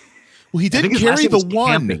 well, he I did think his last carry name the was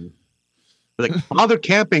one. Camping. Like Father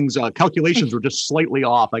Camping's calculations were just slightly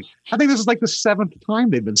off. Like, I think this is like the 7th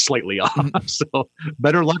time they've been slightly off. So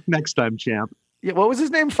better luck next time, champ. Yeah, what was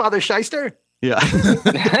his name? Father Shyster? Yeah.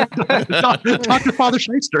 Dr. Father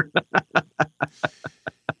Shyster.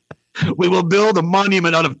 We will build a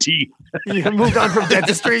monument out of teeth. He moved on from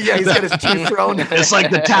dentistry. Yeah, he's got his teeth thrown. It's like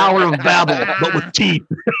the Tower of Babel, but with teeth.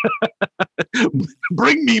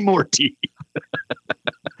 Bring me more teeth.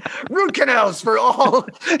 Root canals for all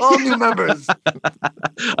new members.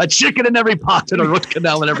 A chicken in every pot and a root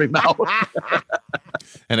canal in every mouth.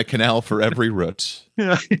 And a canal for every root.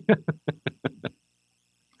 Yeah.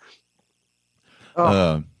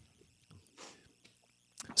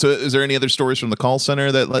 So is there any other stories from the call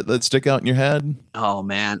center that stick out in your head? Oh,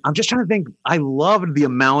 man. I'm just trying to think. I loved the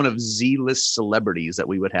amount of Z-list celebrities that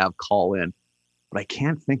we would have call in, but I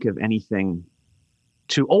can't think of anything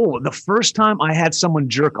the first time I had someone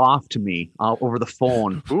jerk off to me over the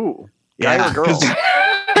phone. Ooh. Guy or girl? 'cause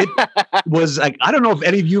it was like, I don't know if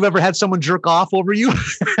any of you have ever had someone jerk off over you.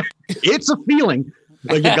 It's a feeling.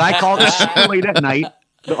 Like the guy called us super late at night.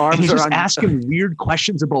 The arms And he's are just on. asking weird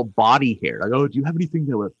questions about body hair. Like, oh, do you have anything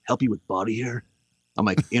that would help you with body hair? I'm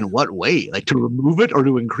like, in what way? Like to remove it or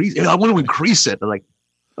to increase it? I want to increase it. Like,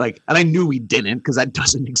 and I knew we didn't because that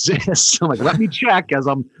doesn't exist. So I'm like, let me check as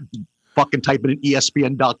I'm fucking typing in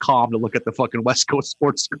ESPN.com to look at the fucking West Coast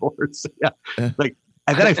sports scores. Yeah. Like,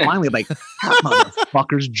 and then I finally like, that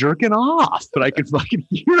motherfucker's jerking off, but I could fucking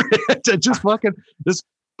hear it. I just fucking just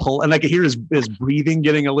pull, and I could hear his breathing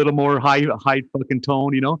getting a little more high fucking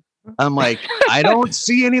tone, you know? I'm like, I don't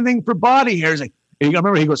see anything for body hair. He's like, and I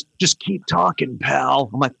remember he goes, just keep talking,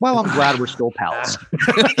 pal. I'm like, well, I'm glad we're still pals.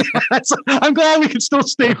 I'm glad we can still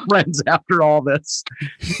stay friends after all this.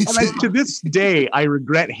 And to this day, I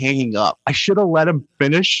regret hanging up. I should have let him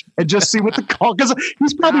finish and just see what the call, because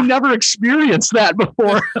he's probably never experienced that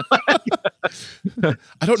before. I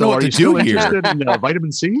don't know what to do here. Interested in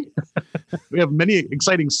vitamin C? We have many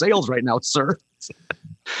exciting sales right now, sir.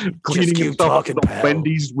 Cleaning keep himself talking, up with pal.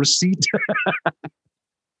 Wendy's receipt.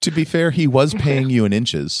 To be fair, he was paying you in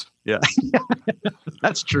inches. Yeah,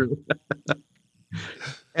 that's true.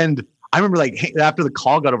 And I remember, like, after the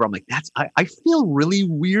call got over, I'm like, I feel really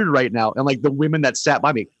weird right now. And like the women that sat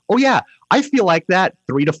by me, oh yeah, I feel like that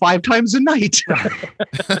 3 to 5 times a night.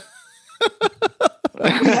 We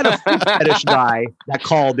had a foot fetish guy that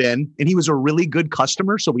called in, and he was a really good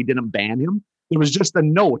customer, so we didn't ban him. There was just a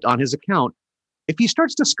note on his account. If he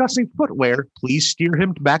starts discussing footwear, please steer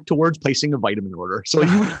him back towards placing a vitamin order. So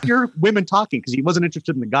you would hear women talking because he wasn't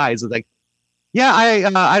interested in the guys. It's like, yeah,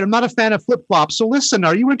 I'm not a fan of flip flops. So listen,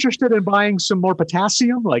 are you interested in buying some more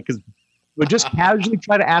potassium? Like, because we'd just casually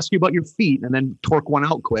try to ask you about your feet and then torque one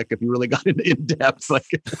out quick if you really got in depth. Like,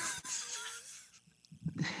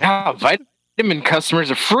 Vitamin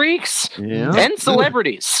customers are freaks and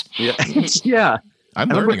celebrities. Yeah, yeah. I'm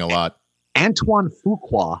learning a lot. Antoine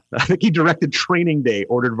Fuqua, I think he directed Training Day,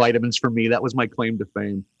 ordered vitamins for me. That was my claim to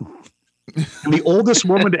fame. And the oldest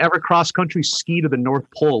woman to ever cross-country ski to the North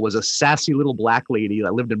Pole was a sassy little black lady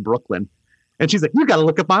that lived in Brooklyn. And she's like, you got to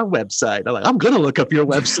look up my website. I'm like, I'm going to look up your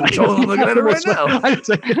website. I'm looking at it right now. It's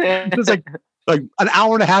like an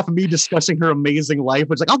hour and a half of me discussing her amazing life.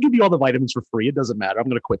 It's like, I'll give you all the vitamins for free. It doesn't matter. I'm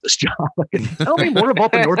going to quit this job. Tell me more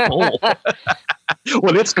about the North Pole.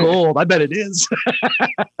 Well, it's cold. I bet it is.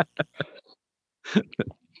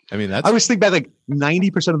 I mean, I always think that like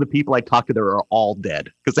 90% of the people I talk to there are all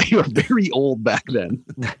dead because they were very old back then.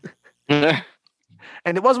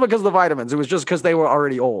 And it wasn't because of the vitamins. It was just because they were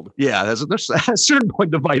already old. Yeah, there's at a certain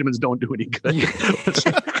point, the vitamins don't do any good.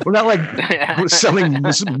 We're not like we're selling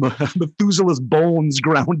Methuselah's bones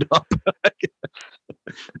ground up.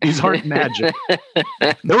 These aren't magic.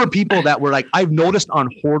 There were people that were like, I've noticed on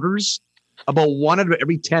Hoarders, about 1 out of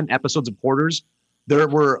every 10 episodes of Hoarders, there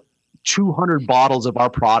were 200 bottles of our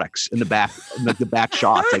products in the back, like the back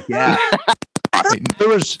shots. Like, yeah, there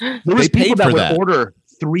was people that would order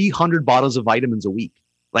 300 bottles of vitamins a week.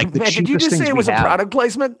 Like the Man, cheapest did you just things say it was a have. product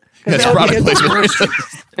placement? That's product placement.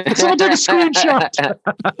 Someone take a screenshot.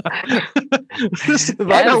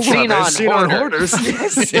 As seen on Hoarders.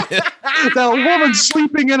 That woman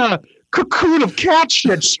sleeping in a cocoon of cat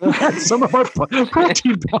shit. She had some of our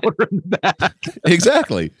protein powder in the back.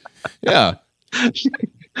 Exactly. Yeah.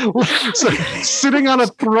 So, sitting on a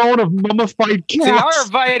throne of mummified cats. See, our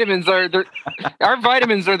vitamins are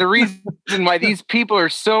the reason why these people are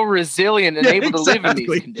so resilient and able to live in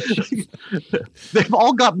these conditions. They've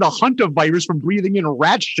all gotten the Hunter virus from breathing in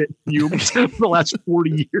rat shit fumes for the last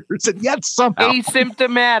 40 years, and yet somehow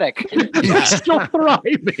asymptomatic. they're still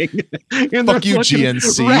thriving in Fuck you, their fucking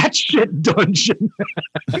GNC. rat shit dungeon.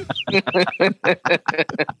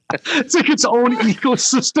 It's like its own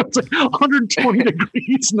ecosystem. It's like 120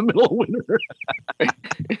 degrees in the middle of winter.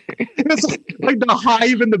 It's like the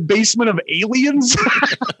hive in the basement of Aliens.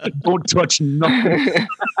 Don't touch nothing.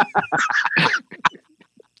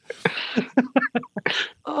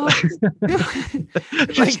 like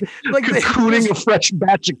Cocooning a fresh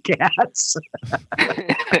batch of cats.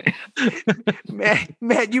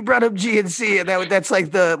 Matt, you brought up GNC, and that's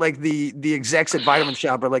like the execs at Vitamin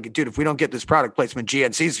Shop are like, dude, if we don't get this product placement,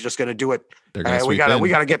 GNC is just going to do it. They're gonna we sweep in.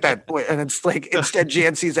 gotta get that. And it's like instead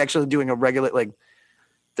GNC is actually doing a regular, like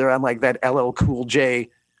they're on like that LL Cool J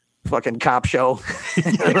fucking cop show.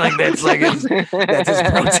 Like that's his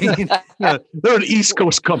protein. Yeah, they're an East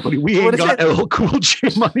Coast company. We ain't What is got that? LL Cool J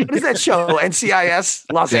money. What is that show?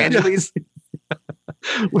 NCIS Los Angeles. It's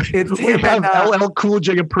We him have and LL Cool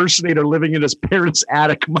J impersonator living in his parents'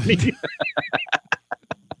 attic money.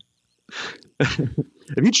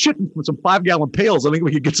 If you'd shit with some 5-gallon pails, I think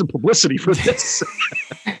we could get some publicity for this.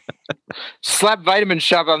 Slap Vitamin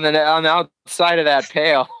Shop on the outside of that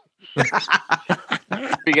pail. You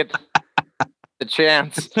get the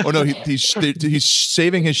chance. Oh no, he's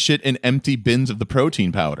saving his shit in empty bins of the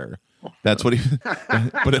protein powder. That's what he.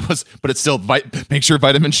 But it's still. Make sure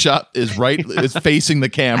Vitamin Shop is facing the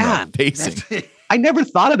camera. Man, facing. I never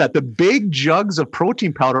thought of that. The big jugs of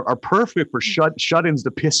protein powder are perfect for shut-ins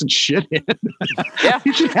to piss and shit in. Yeah.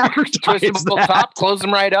 You should advertise Twistable that. top, close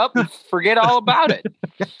them right up, and forget all about it.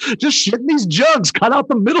 Just shit in these jugs. Cut out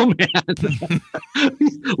the middleman.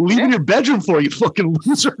 Leave in your bedroom for you, fucking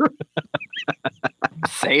loser.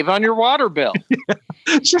 Save on your water bill.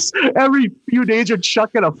 Just every few days you're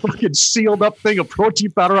chucking a fucking sealed up thing of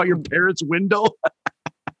protein powder out your parents' window.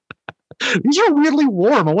 These are weirdly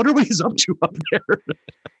warm. I wonder what he's up to up there.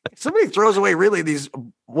 somebody throws away really these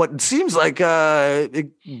what seems like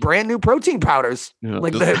brand new protein powders. Yeah.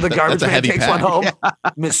 Like the garbage a man heavy takes pack. one home.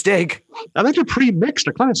 Mistake. I think they're pre-mixed.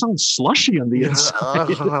 They kind of sound slushy on the inside.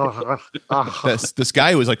 This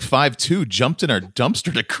guy who was like 5'2" jumped in our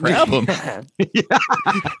dumpster to grab him. It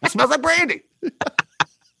smells like brandy.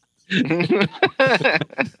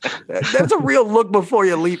 That's a real look before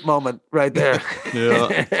you leap moment right there.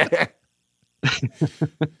 Yeah.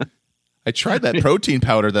 I tried that protein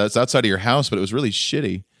powder that's outside of your house, but it was really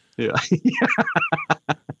shitty. Yeah.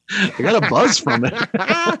 I got a buzz from it.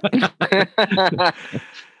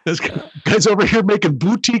 This guy's over here making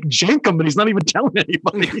boutique jankum, and he's not even telling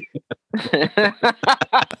anybody.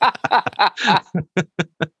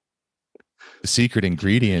 The secret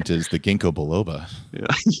ingredient is the ginkgo biloba. Yeah.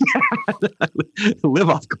 Live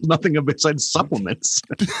off nothing besides supplements.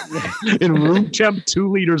 In room temp,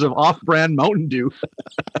 2 liters of off-brand Mountain Dew.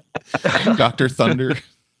 Dr. Thunder.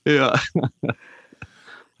 Yeah.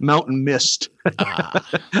 Mountain Mist. I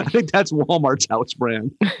think that's Walmart's house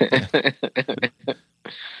brand.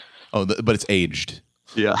 Oh, but it's aged.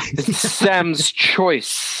 Yeah. It's Sam's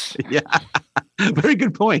choice. Yeah. Very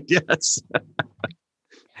good point. Yes.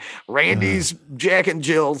 Randy's Jack and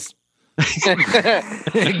Jill's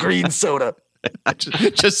green soda.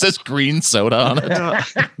 It just says green soda on it.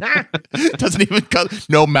 Doesn't even cut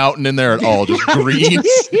no mountain in there at all. Just green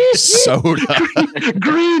soda.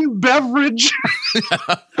 Green beverage.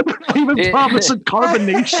 Not even promising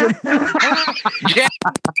carbonation.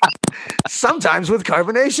 Sometimes with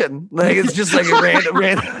carbonation. Like it's just like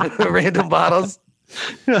random bottles.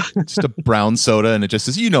 Just a brown soda, and it just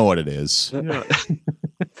says, you know what it is. Yeah.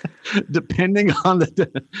 Depending on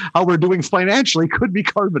how we're doing financially, could be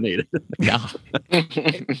carbonated. Yeah.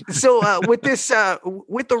 So with this,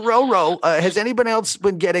 with the Roro, has anybody else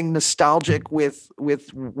been getting nostalgic with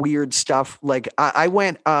weird stuff? Like I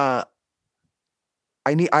went, I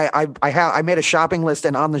made a shopping list,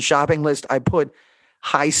 and on the shopping list, I put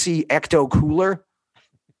High C Ecto Cooler.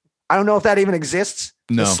 I don't know if that even exists.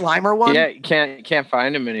 No. The Slimer one. Yeah, you can't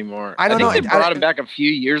find him anymore. I don't know. They brought him back a few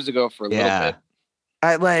years ago for a little bit.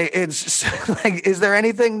 It's like, is there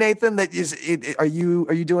anything, Nathan, that are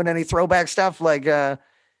you doing any throwback stuff? Like,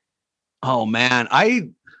 Oh man, I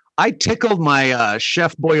tickled my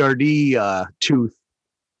Chef Boyardee tooth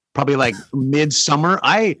probably like midsummer.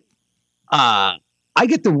 I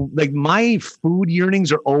get my food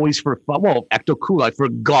yearnings are always for Ecto Cooler, like for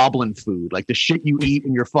goblin food, like the shit you eat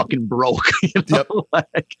and you're fucking broke. You know? Yep.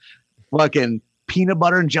 Like fucking peanut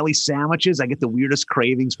butter and jelly sandwiches. I get the weirdest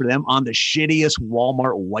cravings for them. On the shittiest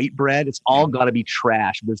Walmart white bread, it's all got to be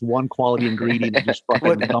trash. There's one quality ingredient that just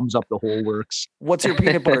fucking thumbs up the whole works. What's your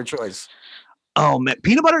peanut butter choice? Oh man,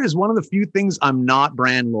 peanut butter is one of the few things I'm not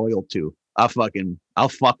brand loyal to. I'll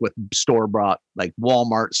fuck with store bought like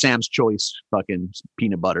Walmart, Sam's Choice, fucking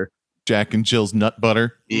peanut butter. Jack and Jill's nut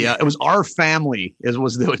butter. Yeah, it was our family. It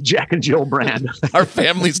was the Jack and Jill brand. Our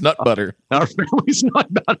family's nut butter. Our family's nut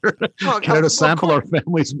butter. Can I have a sample our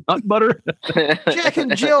family's nut butter? Jack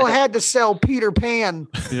and Jill had to sell Peter Pan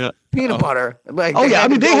peanut butter. Like, they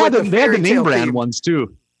had the name theme brand ones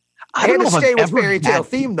too. I had to stay with fairy tale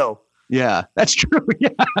theme though. Yeah, that's true. Yeah,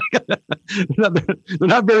 they're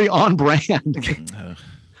not very on brand.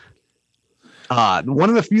 One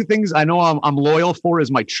of the few things I know I'm loyal for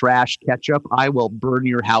is my trash ketchup. I will burn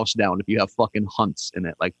your house down if you have fucking Hunts in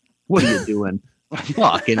it. Like, what are you doing?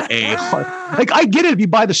 Fucking A. Like, I get it if you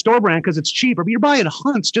buy the store brand because it's cheaper, but you're buying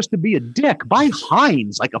Hunts just to be a dick. Buy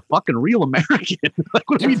Heinz like a fucking real American. Like,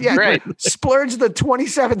 what are we doing? Splurge the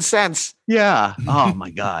 27 cents. Yeah. Oh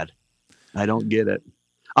my God. I don't get it.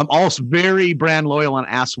 I'm also very brand loyal on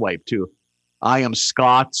Asswipe too. I am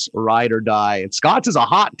Scott's ride or die. And Scott's is a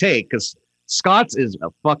hot take because Scott's is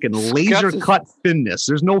a fucking laser cut thinness.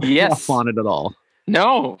 There's no fluff on it at all.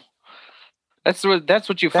 No. That's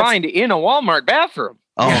what you find in a Walmart bathroom.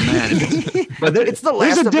 Oh man. But it's the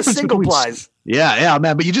last of the single plies. Yeah,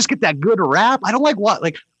 man. But you just get that good wrap. I don't like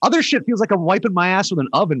like other shit feels like I'm wiping my ass with an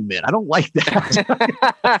oven mitt. I don't like that.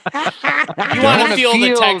 You want to feel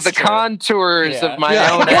the texture. The contours of my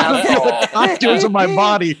own asshole. The contours of my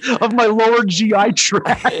body, of my lower GI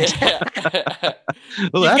tract.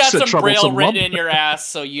 Well, you've got some braille written in your ass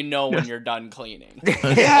so you know when you're done cleaning.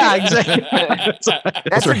 Yeah, exactly.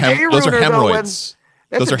 Those are hemorrhoids.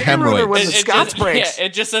 Those are hemorrhoids. When the Scott's breaks. Yeah,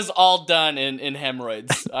 it just says all done in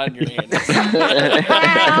hemorrhoids on your hands.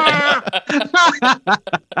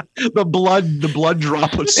 the blood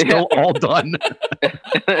drop was still all done.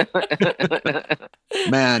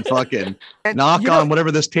 Man, fucking knock on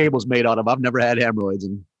whatever this table's made out of. I've never had hemorrhoids,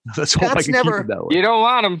 and let's hope I can keep it that way. You don't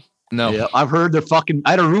want them. No. Yeah, I've heard they're fucking.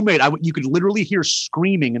 I had a roommate. You could literally hear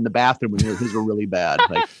screaming in the bathroom when his were really bad.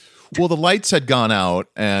 Like, well, the lights had gone out,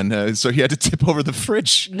 and so he had to tip over the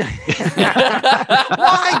fridge. Why,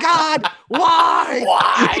 God? Why?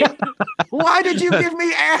 Why? Why did you give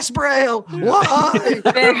me ass braille? Why?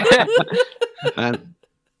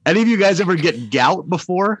 Any of you guys ever get gout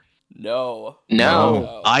before? No.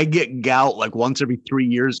 I get gout like once every 3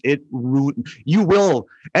 years. It you will.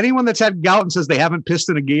 Anyone that's had gout and says they haven't pissed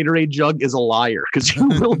in a Gatorade jug is a liar because you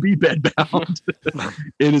will be bedbound.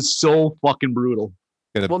 It is so fucking brutal.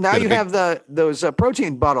 Well, now you have those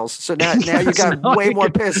protein bottles, so now you got way more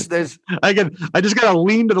piss. I just gotta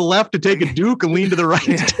lean to the left to take a Duke and lean to the right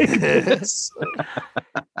to take a piss.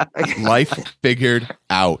 Life figured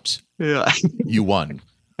out. Yeah, you won.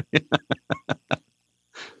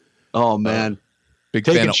 Oh man, big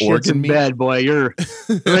taking fan of shits organ in meat. bed, boy. There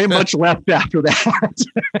ain't much left after that.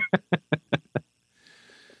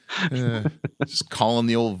 Just calling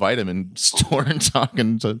the old vitamin store and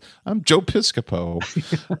talking to, I'm Joe Piscopo.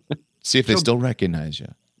 See if they still recognize you.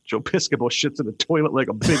 Joe Piscopo shits in the toilet like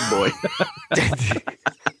a big boy.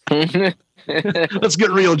 Let's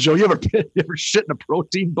get real, Joe. You ever shit in a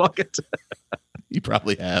protein bucket? He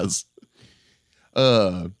probably has.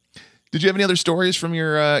 Did you have any other stories from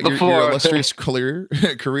your illustrious career?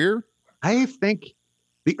 I think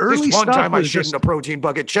the early one stuff time I was shit just in a protein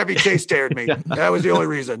bucket. Chevy Chase dared me. That was the only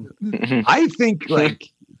reason. I think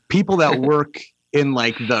like people that work in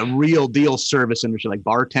like the real deal service industry, like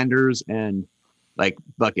bartenders and like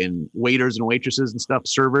fucking waiters and waitresses and stuff,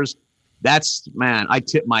 servers. That's, man, I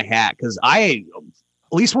tip my hat because at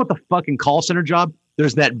least with the fucking call center job,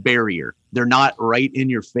 there's that barrier. They're not right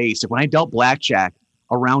in your face. When I dealt blackjack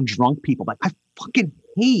around drunk people, like, I fucking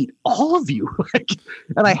hate all of you. Like,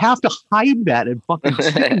 and I have to hide that. It fucking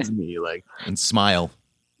stings me. Like, and smile.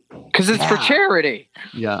 Because it's for charity.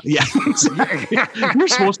 Yeah. Yeah. You're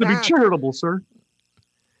supposed to be charitable, sir.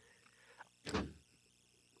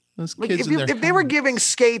 Like if they were giving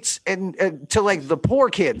skates and to like the poor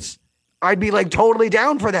kids, I'd be like totally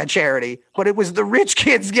down for that charity. But it was the rich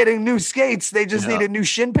kids getting new skates. They just needed new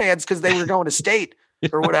shin pads because they were going to state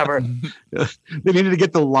or whatever. They needed to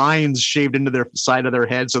get the lines shaved into their side of their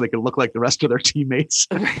head so they could look like the rest of their teammates.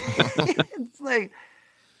 It's like,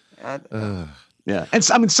 yeah. And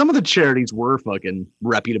I mean, some of the charities were fucking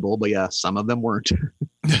reputable, but yeah, some of them weren't.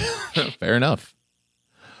 Fair enough.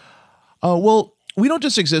 Oh, well, we don't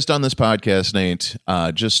just exist on this podcast, Nate,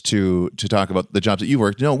 just to talk about the jobs that you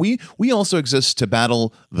worked. No, we also exist to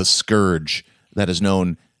battle the scourge that is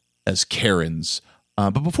known as Karens.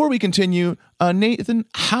 But before we continue, Nathan,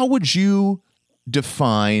 how would you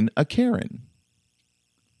define a Karen?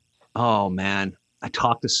 Oh, man. I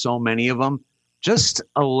talk to so many of them. Just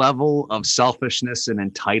a level of selfishness and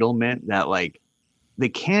entitlement that, like, they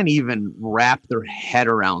can't even wrap their head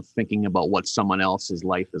around thinking about what someone else's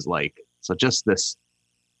life is like. So just this,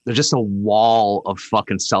 there's just a wall of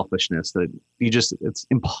fucking selfishness that it's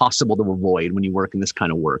impossible to avoid when you work in this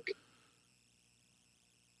kind of work.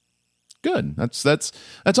 Good. That's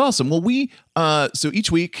awesome. Well, so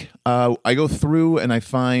each week I go through and I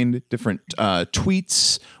find different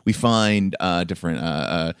tweets. We find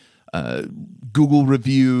different Google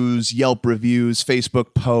reviews, Yelp reviews,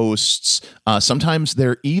 Facebook posts. Sometimes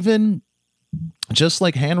they're even just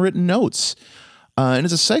like handwritten notes. And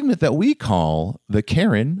it's a segment that we call the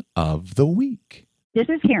Karen of the Week. This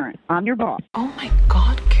is Karen. I'm your boss. Oh my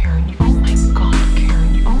God, Karen. Oh my God,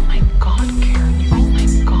 Karen. Oh my God, Karen. Oh my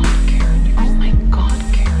God, Karen. Oh my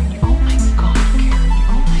God, Karen. Oh my God, Karen.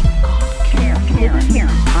 Oh my God, Karen. Karen.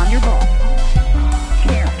 I'm your boss.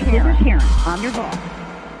 Karen. I'm your boss.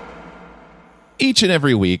 Each and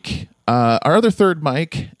every week, our other third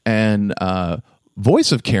mic and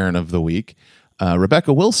voice of Karen of the Week,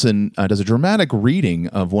 Rebecca Wilson, does a dramatic reading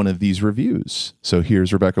of one of these reviews. So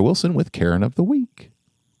here's Rebecca Wilson with Karen of the Week.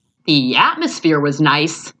 The atmosphere was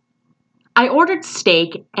nice. I ordered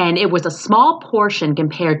steak, and it was a small portion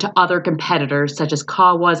compared to other competitors such as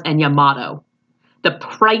Kawa's and Yamato. The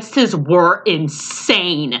prices were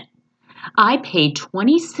insane. I paid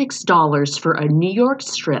 $26 for a New York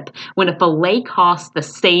strip when a filet cost the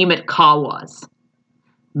same at Kawa's.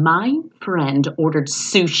 My friend ordered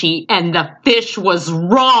sushi and the fish was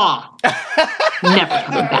raw. Never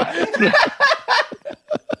coming back.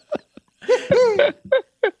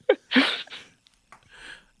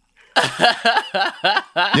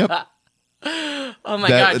 Yep. Oh my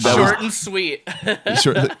God, short and sweet.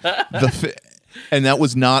 And that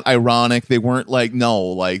was not ironic. They weren't like, no,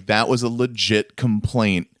 like that was a legit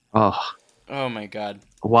complaint. Oh my God.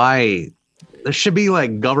 Why? There should be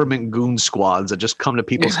like government goon squads that just come to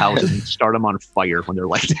people's houses and start them on fire when they're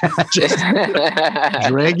like that. Just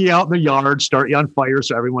drag you out in the yard, start you on fire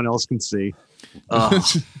so everyone else can see.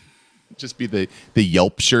 Just be the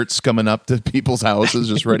Yelp shirts coming up to people's houses,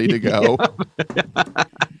 just ready to go.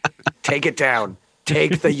 Take it down.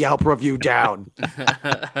 Take the Yelp review down.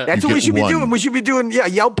 That's what we should be doing. We should be doing,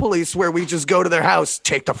 Yelp police, where we just go to their house,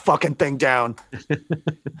 take the fucking thing down.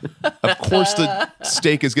 Of course, the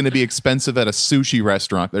steak is going to be expensive at a sushi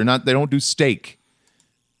restaurant. They don't do steak.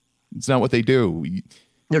 It's not what they do.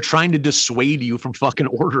 They're trying to dissuade you from fucking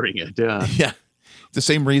ordering it. Yeah. Yeah. It's the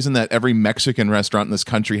same reason that every Mexican restaurant in this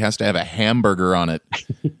country has to have a hamburger on it.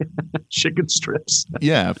 Chicken strips.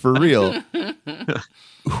 Yeah, for real.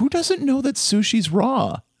 Who doesn't know that sushi's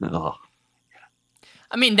raw? Oh.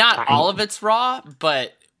 I mean, not all of it's raw,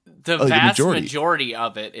 but the vast majority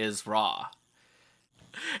of it is raw.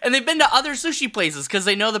 And they've been to other sushi places because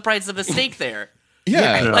they know the price of a steak there.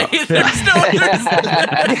 Yeah. Like, there's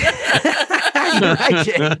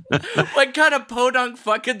what kind of podunk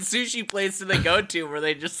fucking sushi place do they go to where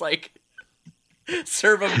they just like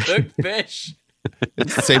serve them cooked fish?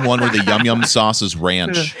 It's the same one where the yum yum sauce is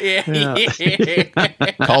ranch. Yeah.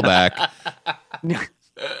 Call back.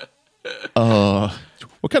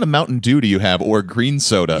 What kind of Mountain Dew do you have, or green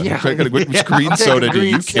soda? Yeah. Which green soda do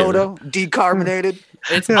you carry? Decarbonated.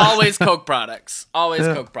 It's always Coke products. Always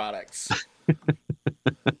Coke products.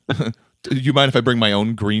 Do you mind if I bring my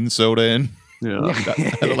own green soda in? Yeah.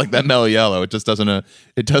 I don't like that mellow yellow. It just doesn't.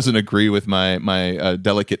 It doesn't agree with my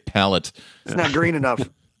delicate palate. It's not green enough.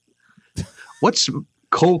 What's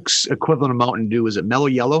Coke's equivalent of Mountain Dew? Is it mellow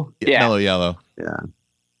yellow? Yeah, mellow yellow. Yeah.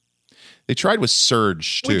 They tried with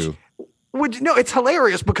Surge too. Which no, it's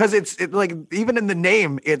hilarious because it's like even in the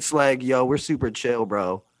name, it's like, yo, we're super chill,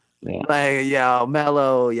 bro. Yeah. Like, yo,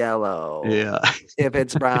 mellow yellow. Yeah. If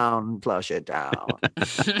it's brown, flush it down.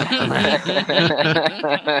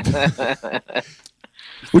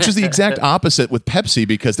 Which is the exact opposite with Pepsi,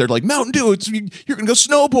 because they're like, Mountain Dew, you're gonna go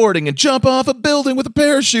snowboarding and jump off a building with a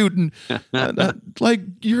parachute, and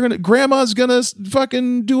like grandma's gonna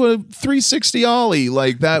fucking do a 360 ollie.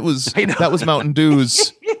 Like that was Mountain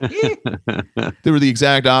Dew's. They were the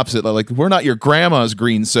exact opposite. Like, we're not your grandma's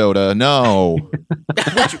green soda. No.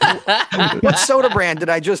 What soda brand did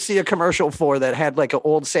I just see a commercial for that had like an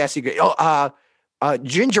old sassy?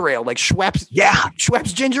 Ginger ale, like Schweppes. Yeah,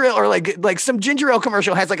 Schweppes ginger ale, or like some ginger ale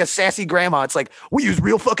commercial has like a sassy grandma. It's like, we use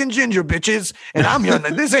real fucking ginger, bitches. And I'm young.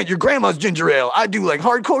 This ain't your grandma's ginger ale. I do like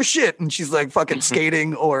hardcore shit. And she's like fucking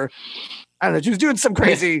skating, or I don't know. She was doing some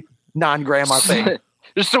crazy non-grandma thing.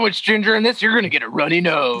 There's so much ginger in this, you're going to get a runny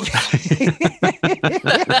nose.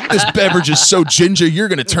 This beverage is so ginger, you're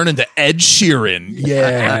going to turn into Ed Sheeran.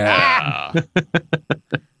 Yeah.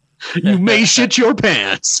 You may shit your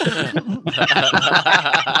pants. Be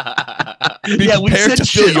prepared to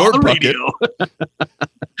fill your bucket.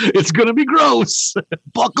 It's going to be gross.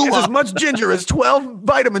 Buckle It's up. as much ginger as 12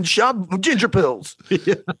 vitamin shot ginger pills.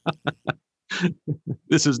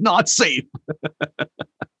 This is not safe.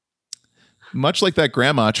 Much like that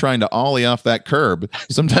grandma trying to ollie off that curb,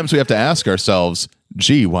 sometimes we have to ask ourselves,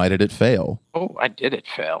 gee, why did it fail? Oh, why did it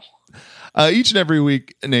fail? Each and every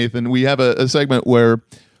week, Nathan, we have a segment where,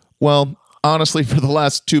 well, honestly, for the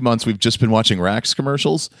last 2 months, we've just been watching Rax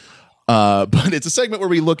commercials. But it's a segment where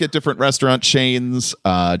we look at different restaurant chains,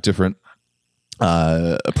 different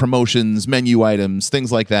promotions, menu items,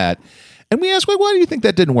 things like that. And we ask, why do you think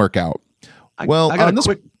that didn't work out? I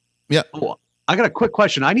got a quick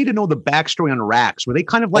question. I need to know the backstory on Rax. Were they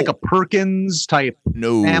kind of like a Perkins type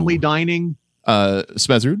family dining?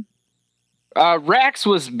 Smezrud? Rax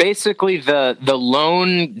was basically the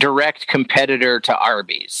lone direct competitor to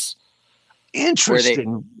Arby's.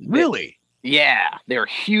 Interesting. Really? Yeah. They were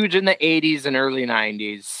huge in the 80s and early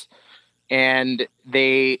 90s. And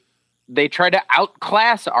they tried to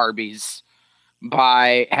outclass Arby's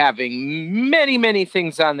by having many, many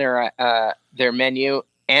things on their menu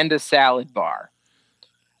and a salad bar.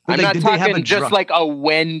 I'm not talking just like a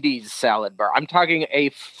Wendy's salad bar. I'm talking a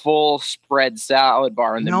full spread salad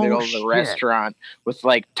bar in the middle of the restaurant with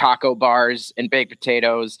like taco bars and baked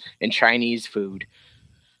potatoes and Chinese food.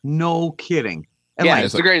 No kidding. And yeah,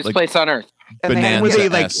 it's the greatest place on earth. And were they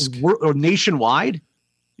like nationwide?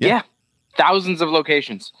 Yeah. Thousands of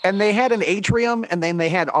locations. And they had an atrium, and then they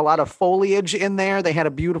had a lot of foliage in there. They had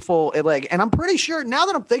a beautiful, and I'm pretty sure, now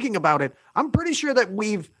that I'm thinking about it, I'm pretty sure that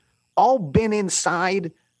we've all been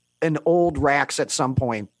inside an old Rax at some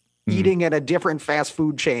point, eating at a different fast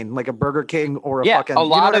food chain, like a Burger King or a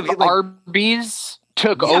lot of Arby's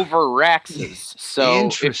took over Rax's. So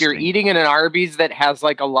if you're eating in an Arby's that has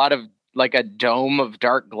like a lot of like a dome of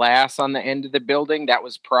dark glass on the end of the building, that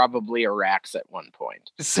was probably a Rax at one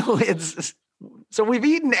point. So we've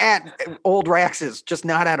eaten at old Rax's, just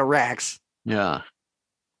not at a Rax. Yeah.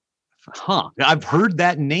 Huh. I've heard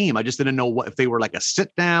that name. I just didn't know if they were like a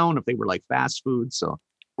sit down, if they were like fast food. So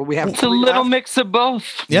it's a little mix of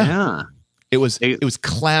both. Yeah. It was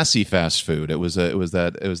classy fast food. It was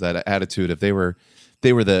that attitude of they were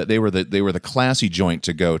the classy joint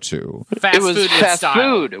to go to. It was fast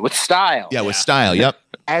food with style. Yeah, with style. Yep.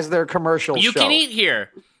 As their commercial you show. can eat here.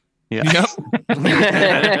 Yeah. Yep.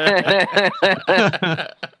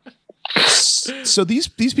 So these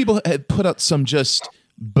people had put out some just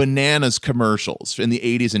bananas commercials in the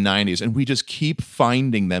 80s and 90s, and we just keep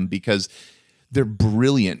finding them because they're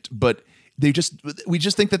brilliant, but we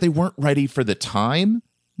just think that they weren't ready for the time.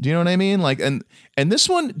 Do you know what I mean? Like, and this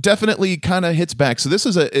one definitely kind of hits back. So this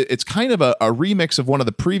is it's kind of a remix of one of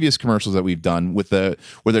the previous commercials that we've done where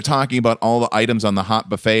they're talking about all the items on the hot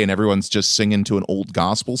buffet and everyone's just singing to an old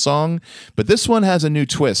gospel song. But this one has a new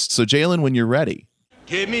twist. So Jalen, when you're ready.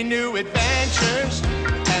 Give me new adventures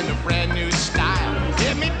and a brand new style.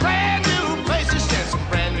 Give me brand new places and some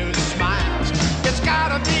brand new smiles. It's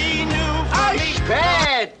gotta be new for me.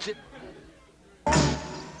 Bet.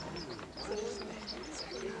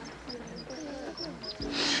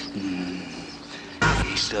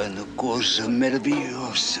 Questa è una cosa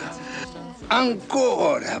meravigliosa.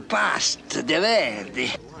 Ancora pasta di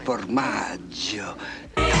verdi, formaggio.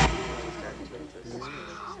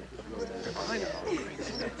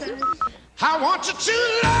 I want you to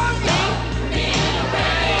love me.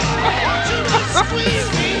 I want you to squeeze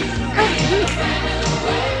me.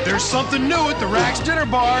 There's something new at the Rax Dinner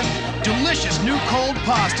Bar. Delicious new cold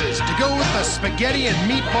pastas to go with the spaghetti and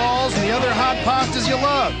meatballs and the other hot pastas you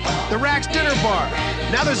love. The Rax Dinner Bar.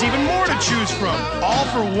 Now there's even more to choose from, all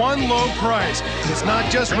for one low price. It's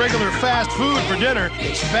not just regular fast food for dinner,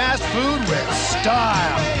 it's fast food with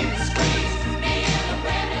style.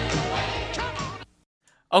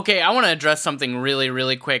 Okay, I want to address something really,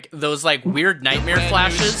 really quick. Those like weird nightmare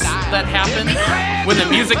flashes that happen when the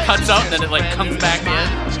music cuts out and then it like comes back in.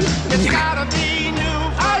 It's gotta be new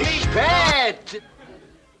for me. Bet.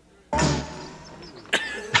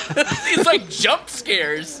 These like jump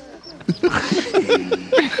scares. Una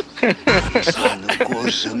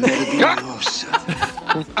cosa meravigliosa.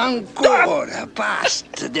 Ancora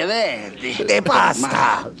pasta di verdi. De pasta.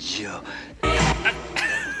 Formaggio.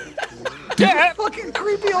 Yeah, fucking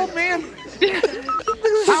creepy old man.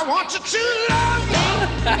 I want you to love me.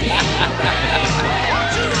 I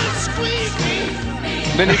want you to squeeze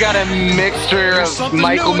me. Then you got a mixture of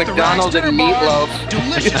Michael McDonald and Meatloaf.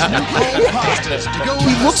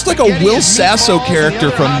 He looks like a Will Sasso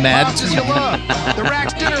character from Mad TV. The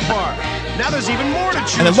Rack's Dinner Bar. Now there's even more to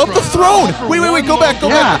choose And I love the throne. Wait, go back.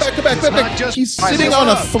 It's not just He's pizza. sitting on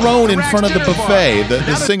a throne in front of the buffet,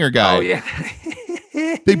 the singer guy. Oh yeah.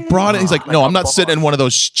 They brought it. He's like, no, I'm not sitting in one of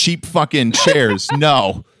those cheap fucking chairs.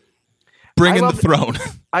 No. Bring in the throne.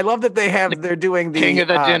 I love that they're doing the King of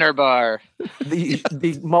the dinner bar.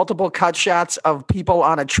 The multiple cut shots of people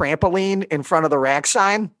on a trampoline in front of the rack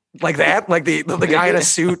sign. Like that. Like the guy in a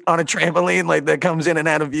suit on a trampoline, like that comes in and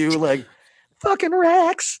out of view, like fucking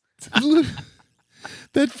racks.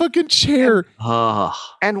 That fucking chair.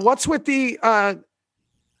 And what's with the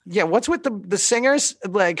what's with the singers?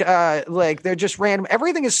 Like they're just random.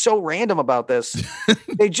 Everything is so random about this.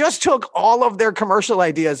 They just took all of their commercial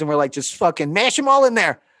ideas and were like, just fucking mash them all in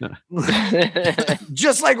there.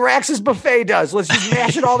 Just like Rax's buffet does. Let's just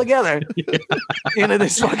mash it all together into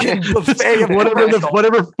this fucking buffet of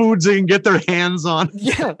whatever foods they can get their hands on.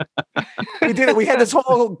 Yeah. We did it. We had this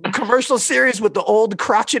whole commercial series with the old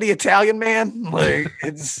crotchety Italian man. Like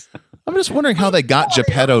it's I'm just wondering how they got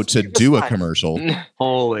Geppetto to do a commercial.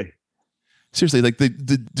 Holy. Seriously, like did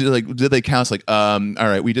they count like all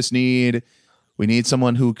right, we need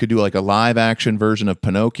someone who could do like a live action version of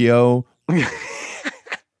Pinocchio.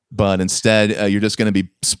 But instead, you're just going to be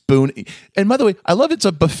spooning. And by the way, I love it's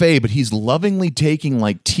a buffet, but he's lovingly taking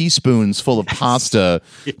like teaspoons full of pasta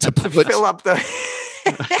to fill up the.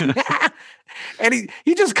 And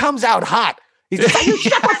he just comes out hot. He's just like, you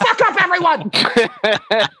shut the fuck up, everyone!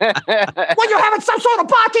 When you're having some sort of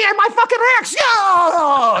party in my fucking Rex,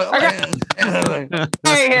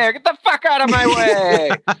 Hey here, get the fuck out of my way!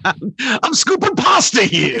 I'm scooping pasta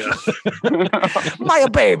here. My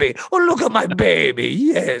baby. Oh, look at my baby.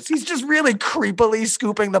 Yes, he's just really creepily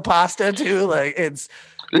scooping the pasta too. Like it's.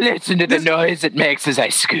 Listen to the noise it makes as I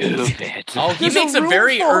scoop it. Oh, he makes a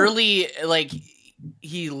very early, like,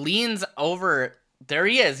 he leans over. There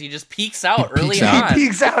he is. He just peeks out early on. He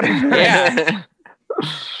peeks out. Yeah.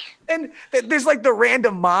 And there's like the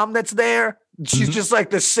random mom that's there. She's just like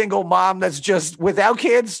the single mom that's just without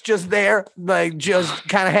kids, just there, like just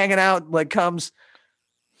kind of hanging out, like comes.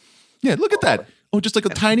 Yeah, look at that. Oh, just like a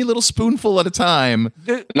tiny little spoonful at a time.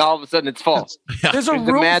 And all of a sudden it's full. There's a the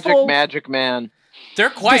room magic man. They're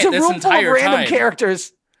quiet There's a this room full of entire random time.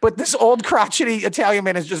 characters. But this old crotchety Italian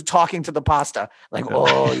man is just talking to the pasta. Like,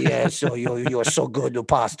 oh, yeah, so you're so good to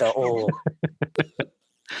pasta. Oh.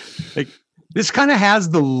 Like, this kind of has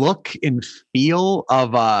the look and feel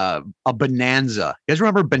of a Bonanza. You guys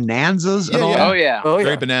remember Bonanzas at all? Oh, yeah.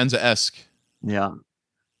 Very Bonanza-esque. Yeah. I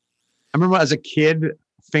remember as a kid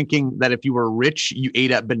thinking that if you were rich, you ate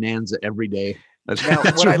at Bonanza every day. That's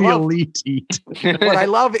what what the elite eat. What I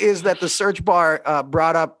love is that the search bar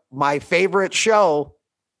brought up my favorite show,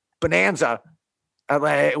 Bonanza,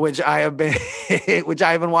 which I have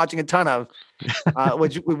been watching a ton of,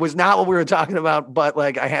 which was not what we were talking about, but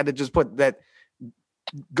like I had to just put that.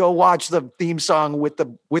 Go watch the theme song with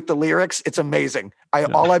the lyrics. It's amazing.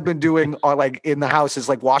 All I've been doing like in the house is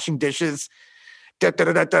like washing dishes.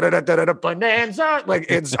 Bonanza,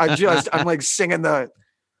 like I'm like singing the.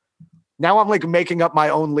 Now I'm like making up my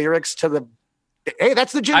own lyrics to the. Hey,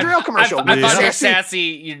 that's the ginger ale commercial. I thought the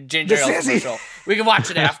sassy ginger ale commercial. We can watch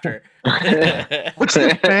it after. What's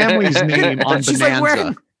the family's name on She's Bonanza? like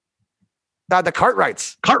wearing the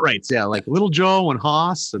Cartwrights. Cartwrights, yeah, like Little Joe and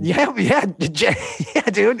Hoss. And Yeah,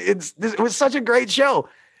 dude. It was such a great show.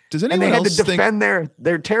 Does And anyone they had to else think? defend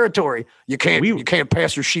their territory. You can't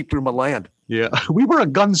pass your sheep through my land. Yeah, we were a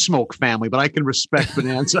Gunsmoke family, but I can respect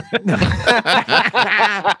Bonanza.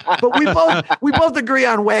 But we both agree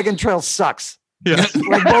on Wagon Trail sucks. Yeah,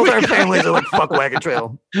 Like both our families are like fuck Wagon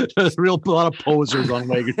Trail. there's a lot of posers on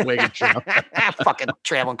Wagon Trail. Fucking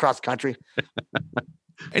traveling cross country.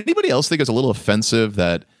 Anybody else think it's a little offensive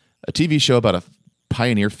that a TV show about a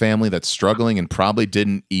pioneer family that's struggling and probably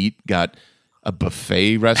didn't eat got a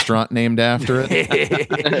buffet restaurant named after it?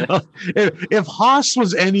 If Haas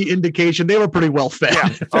was any indication, they were pretty well fed. Yeah.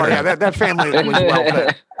 Oh yeah, that family was well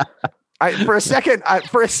fed. For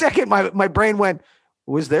a second, my brain went,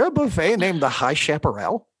 was there a buffet named the High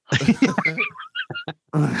Chaparral?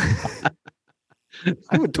 I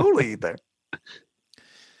would totally eat there.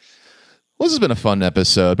 Well, this has been a fun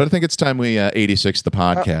episode, but I think it's time we 86 the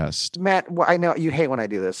podcast. Matt, I know you hate when I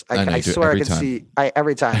do this. I know I you do swear I every can time. see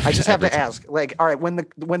every time. I just have to Every time. ask. Like, all right, when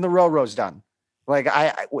the railroad's done, like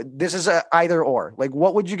this is a either or. Like,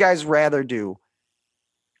 what would you guys rather do?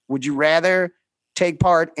 Would you rather take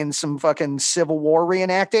part in some fucking Civil War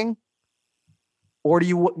reenacting, or do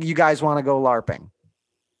you guys want to go LARPing?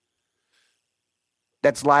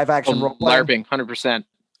 That's live action role playing. LARPing, 100%.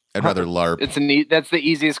 I'd rather LARP. That's the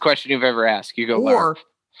easiest question you've ever asked. You go LARP.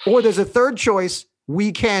 Or there's a third choice.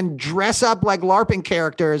 We can dress up like LARPing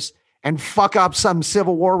characters and fuck up some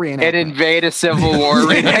Civil War reenactment. And invade a Civil War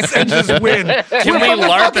reenactment. And just win. Can we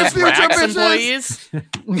LARP as Rax employees?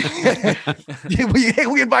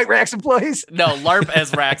 we invite Rax employees? No, LARP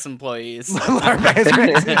as Rax employees. LARP as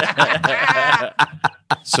Rax.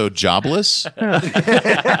 So jobless?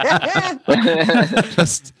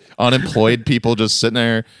 Just unemployed people just sitting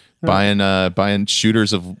there buying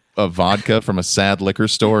shooters of vodka from a sad liquor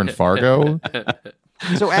store in Fargo?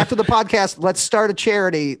 So after the podcast, let's start a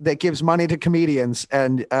charity that gives money to comedians,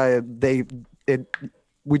 and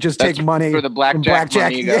we just take money for the blackjack.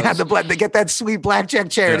 Money yeah, they get that sweet blackjack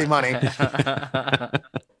charity money.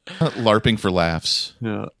 LARPing for laughs.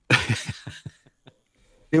 Yeah.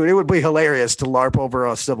 Dude, it would be hilarious to LARP over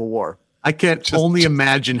a Civil War. I can't only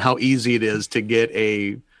imagine how easy it is to get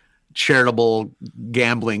a charitable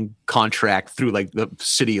gambling contract through like the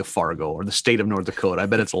city of Fargo or the state of North Dakota. I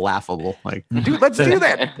bet it's laughable. Like, dude, let's do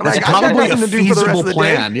that. That's probably a feasible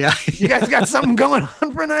plan. Yeah. You guys got something going on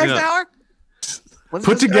for the next hour?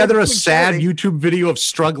 Put together a sad YouTube video of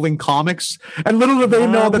struggling comics, and little do they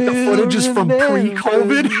know that the footage is from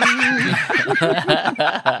pre-COVID.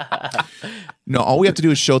 No, all we have to do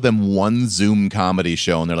is show them one Zoom comedy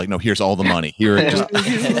show, and they're like, "No, here's all the money. Here, just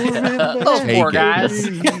those poor guys."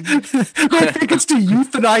 I think it's to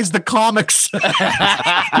euthanize the comics.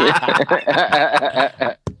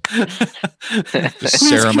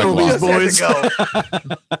 Sarah McLachlan. These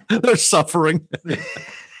boys. They're suffering.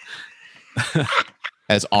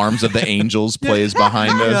 As Arms of the Angels plays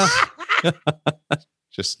behind us.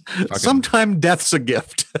 Just sometime death's a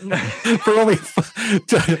gift. For only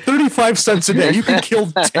 35 cents a day, you can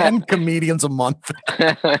kill 10 comedians a month.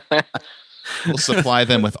 We'll supply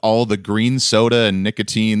them with all the green soda and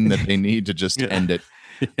nicotine that they need to just end it.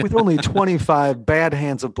 With only 25 bad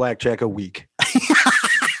hands of blackjack a week.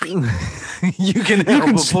 You can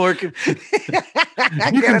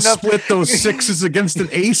split those sixes against an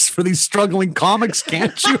ace for these struggling comics,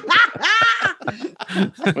 can't you?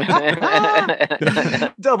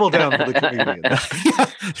 Double down for the comedian.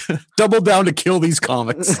 Double down to kill these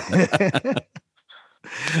comics.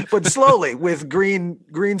 But slowly with green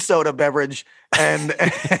soda beverage and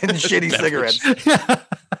shitty cigarettes. Yeah.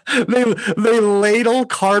 They ladle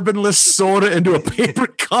carbonless soda into a paper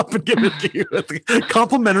cup and give it to you with a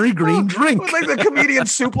complimentary green drink. Like the comedian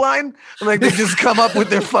soup line. Like they just come up with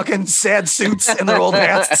their fucking sad suits and their old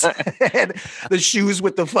hats and the shoes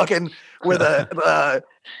with the fucking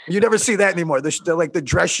you never see that anymore. The like the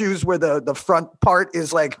dress shoes where the front part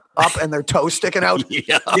is like up and their toes sticking out.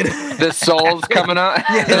 Yeah. You know? The soles coming out.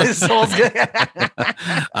 Yeah, the soles.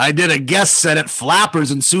 I did a guest set at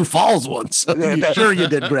Flappers in Sioux Falls once. Sure you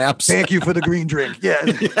did, Gramps. Thank you for the green drink. Yeah.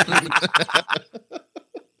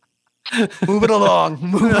 Moving along.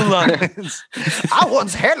 I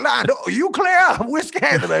once headlined Eau Whiskey.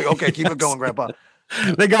 Like, okay, keep it going, Grandpa.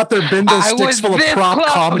 They got their bindle sticks full of prop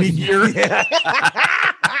comedy gear. Yeah.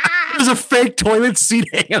 There's a fake toilet seat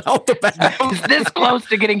hanging out the back. I was this close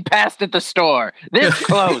to getting passed at the store. This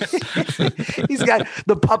close. He's got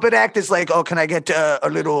the puppet act is like, oh, can I get a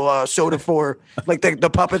little soda for like the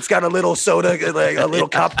puppet's got a little soda, like a little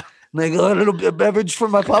cup, like a little beverage for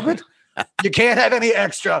my puppet. You can't have any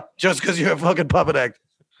extra just because you're a fucking puppet act.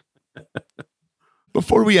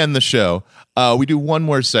 Before we end the show, we do one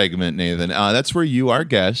more segment, Nathan. That's where you, our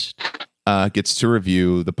guest, gets to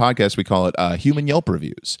review the podcast. We call it Human Yelp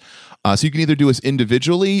Reviews. So you can either do us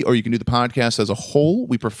individually or you can do the podcast as a whole.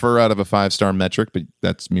 We prefer out of a 5-star metric, but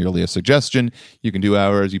that's merely a suggestion. You can do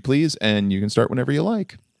however as you please, and you can start whenever you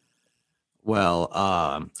like. Well,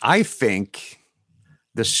 I think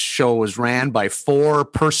this show was ran by 4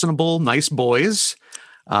 personable, nice boys.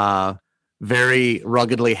 Very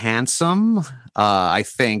ruggedly handsome. I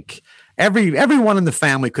think everyone in the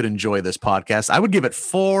family could enjoy this podcast. I would give it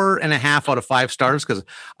 4.5 out of 5 stars because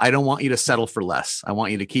I don't want you to settle for less. I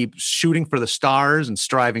want you to keep shooting for the stars and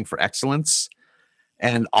striving for excellence.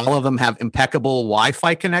 And all of them have impeccable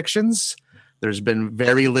Wi-Fi connections. There's been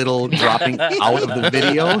very little dropping out of the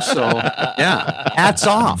video. So yeah, hats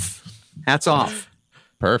off. Hats off.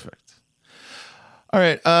 Perfect. All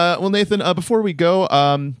right. Well, Nathan, before we go,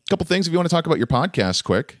 a couple things if you want to talk about your podcast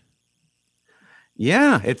quick.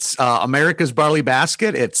 Yeah, it's America's Barley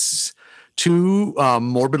Basket. It's 2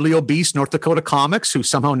 morbidly obese North Dakota comics who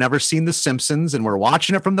somehow never seen The Simpsons, and we're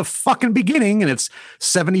watching it from the fucking beginning, and it's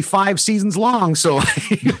 75 seasons long, so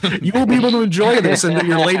you will be able to enjoy this in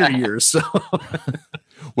your later years. So,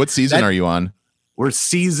 what season are you on? We're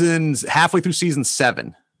halfway through season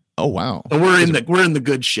 7. Oh wow. So we're in the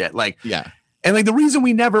good shit. Like, yeah. And like the reason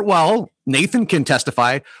we never, Nathan can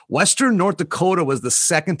testify, Western North Dakota was the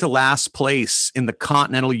second to last place in the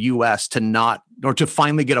continental US to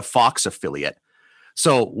finally get a Fox affiliate.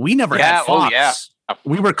 So we never had Fox.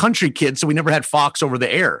 We were country kids, so we never had Fox over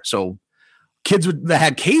the air. So kids that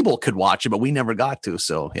had cable could watch it, but we never got to.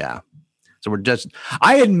 So yeah. So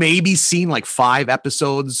I had maybe seen like 5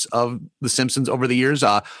 episodes of The Simpsons over the years.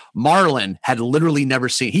 Marlon had literally never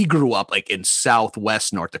seen, he grew up like in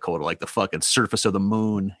Southwest North Dakota, like the fucking surface of the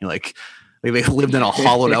moon. Like they lived in a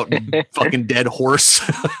hollowed out fucking dead horse.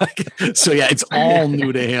 So yeah, it's all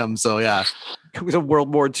new to him. So yeah. It was a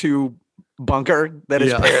World War II bunker that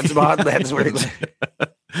his parents bought. That's where he lived.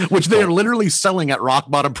 Which they're literally selling at rock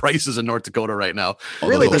bottom prices in North Dakota right now.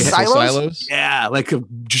 Really? The silos? Yeah, like a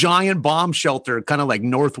giant bomb shelter, kind of like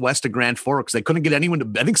northwest of Grand Forks. They couldn't get anyone to.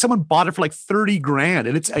 I think someone bought it for like $30,000,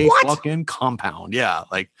 and it's a fucking compound. Yeah,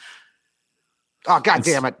 like. Oh God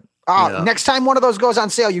damn it! Next time one of those goes on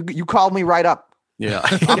sale, you call me right up. Yeah,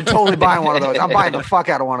 I'm totally buying one of those. I'm buying the fuck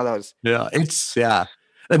out of one of those. Yeah,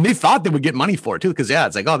 And they thought they would get money for it too, because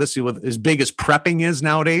it's like, this is what as big as prepping is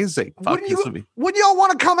nowadays. Like, wouldn't y'all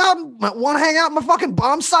want to come out and want to hang out in my fucking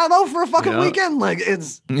bomb silo for a fucking weekend? Like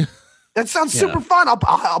that sounds super fun.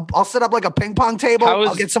 I'll set up like a ping pong table.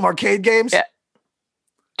 I'll get some arcade games. Yeah.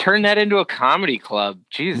 Turn that into a comedy club.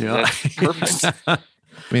 Jesus, that's perfect. I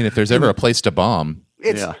mean, if there's ever a place to bomb.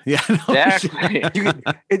 It's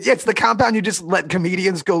the compound you just let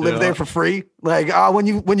comedians go live there for free. Like when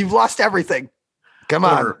you've lost everything. Come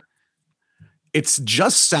on. It's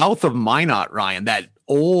just south of Minot, Ryan, that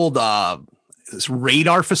old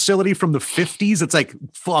radar facility from the 50s. It's like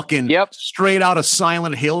fucking straight out of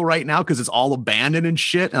Silent Hill right now because it's all abandoned and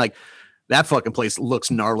shit. And like that fucking place looks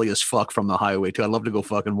gnarly as fuck from the highway too. I'd love to go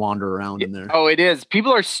fucking wander around in there. Oh, it is.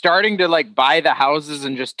 People are starting to like buy the houses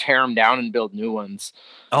and just tear them down and build new ones.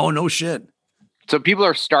 Oh, no shit. So people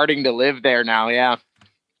are starting to live there now. Yeah.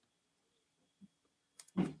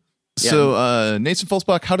 So, Nathan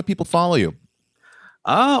Folsbach, how do people follow you?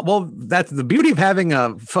 Well, that's the beauty of having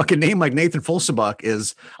a fucking name like Nathan Folsbach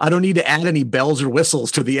is I don't need to add any bells or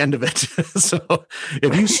whistles to the end of it. So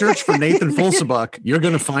if you search for Nathan Folsbach, you're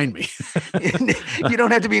going to find me. You don't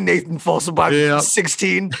have to be Nathan Folsbach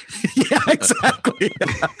 16. Yeah, exactly.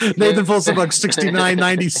 Nathan Folsbach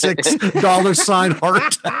 $69.96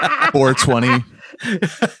 heart. 420.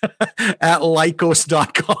 At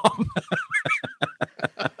lycos.com.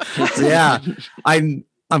 Yeah, I'm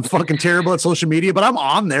fucking terrible at social media, but I'm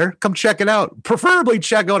on there. Come check it out. Preferably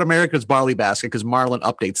check out America's Barley Basket because Marlon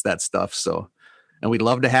updates that stuff. So, and we'd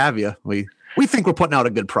love to have you. We think we're putting out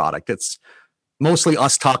a good product. It's mostly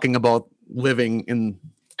us talking about living in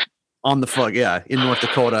North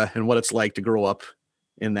Dakota and what it's like to grow up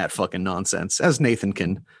in that fucking nonsense, as Nathan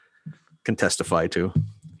can testify to.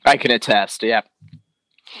 I can attest. Yeah.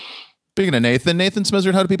 Speaking of Nathan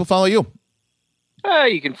Smezrud, how do people follow you?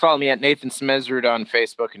 You can follow me at Nathan Smezrud on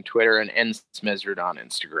Facebook and Twitter and Smezrud on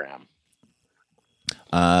Instagram.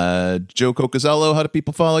 Joe Cocazello, how do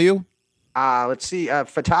people follow you? Let's see.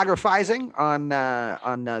 Photographizing on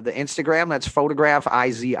the Instagram. That's photograph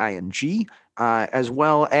IZING. As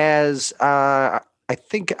well as I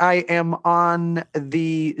think I am on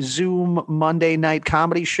the Zoom Monday Night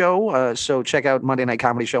Comedy Show. So check out Monday Night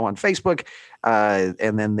Comedy Show on Facebook.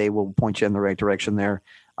 And then they will point you in the right direction there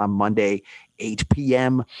on Monday, 8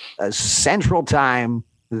 p.m. Central Time.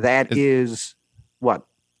 That is what?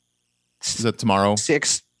 Is that tomorrow?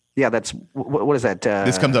 6. Yeah, that's what is that?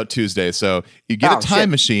 This comes out Tuesday. So you get a time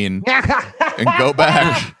machine and go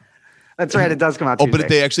back. That's right. It does come out Tuesday. But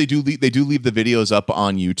they actually do leave the videos up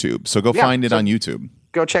on YouTube. So go find it on YouTube.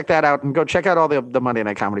 Go check that out and go check out all the Monday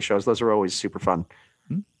Night Comedy shows. Those are always super fun.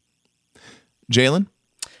 Jalen?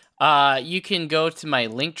 You can go to my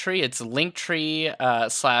Linktree. It's Linktree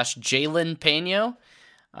 /Jalen Peño.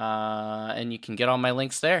 And you can get all my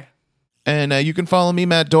links there. And you can follow me,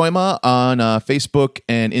 Matt Doima, on Facebook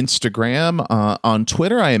and Instagram. On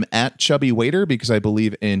Twitter, I am at Chubby Waiter because I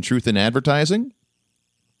believe in truth in advertising.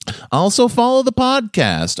 Also follow the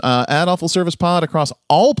podcast at Awful Service Pod across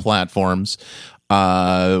all platforms.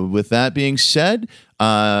 With that being said,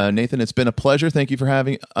 Nathan, it's been a pleasure. Thank you for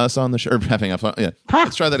having us on the show.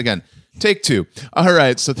 Let's try that again. Take 2. All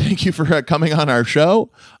right. So thank you for coming on our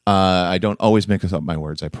show. I don't always make up my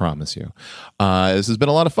words. I promise you. This has been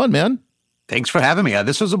a lot of fun, man. Thanks for having me.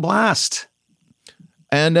 This was a blast.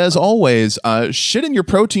 And as always, shit in your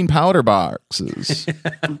protein powder boxes.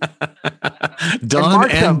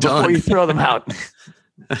 Done and done. Before you throw them out.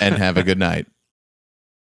 And have a good night.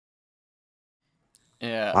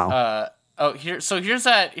 Yeah. Wow. Oh, here's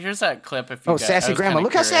that clip. If you guys, sassy grandma!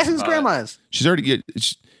 Look how sassy his grandma is. She's already.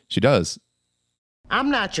 She does. I'm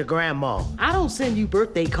not your grandma. I don't send you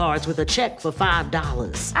birthday cards with a check for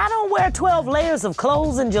 $5. I don't wear 12 layers of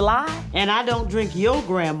clothes in July. And I don't drink your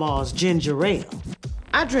grandma's ginger ale.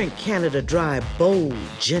 I drink Canada Dry Bold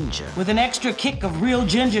Ginger with an extra kick of real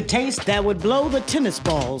ginger taste that would blow the tennis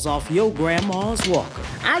balls off your grandma's walker.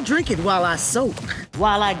 I drink it while I soak,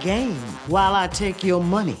 while I game, while I take your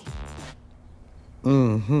money.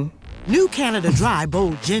 Mm-hmm. New Canada Dry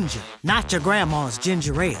Bold Ginger, not your grandma's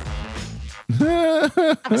ginger ale.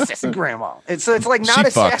 I'm a sassy grandma. It's like not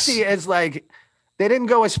as sassy as like they didn't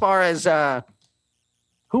go as far as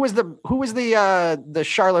who was the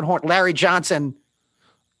Charlotte Horn, Larry Johnson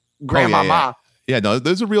grandmama. Yeah, no,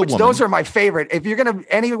 those are real women. Those are my favorite. If you're gonna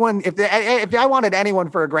if I wanted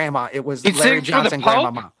anyone for a grandma, it was Larry Johnson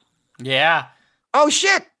grandmama. Yeah. Oh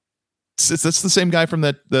shit. That's the same guy from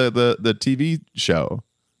the TV show.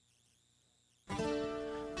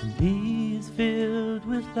 Days filled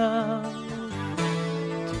with love.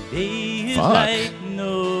 Today is like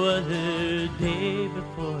no other day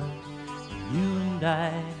before. You and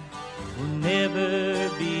I will never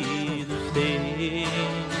be the same.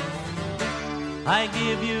 I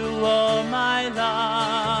give you all my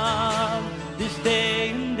love this day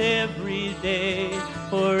and every day,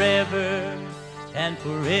 forever and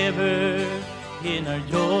forever, in our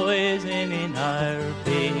joys and in our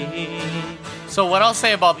pain. So what I'll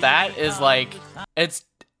say about that is like it's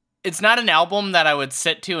not an album that I would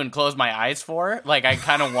sit to and close my eyes for. Like I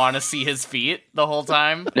kind of want to see his feet the whole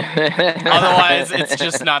time. Otherwise, it's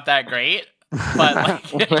just not that great. But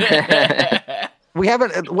like we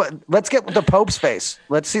haven't. Let's get the Pope's face.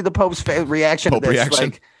 Let's see the Pope's reaction to this.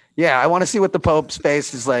 Reaction. Like, yeah, I want to see what the Pope's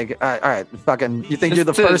face is like. All right, fucking. You think you're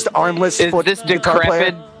the first armless foot guitar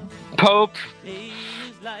player? Pope.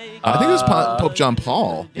 I think it was Pope John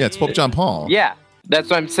Paul. Yeah, it's Pope John Paul. Yeah,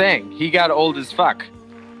 that's what I'm saying. He got old as fuck.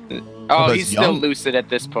 Oh, he's young. still lucid at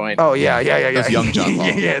this point. Oh yeah. That's young John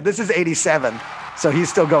Paul. Yeah, this is 87, so he's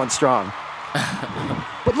still going strong.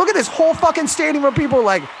 But look at this whole fucking stadium of people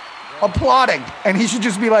like applauding, and he should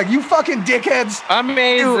just be like, "You fucking dickheads!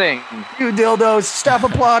 Amazing! You dildos! Stop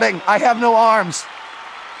applauding! I have no arms."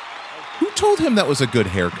 Who told him that was a good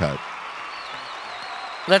haircut?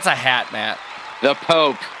 That's a hat, Matt. The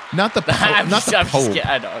Pope. Not the Pope. I'm not the Pope.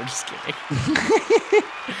 I know, I'm just kidding.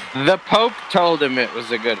 The Pope told him it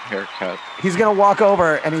was a good haircut. He's gonna walk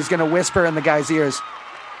over and he's gonna whisper in the guy's ears,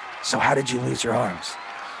 "So how did you lose your arms?"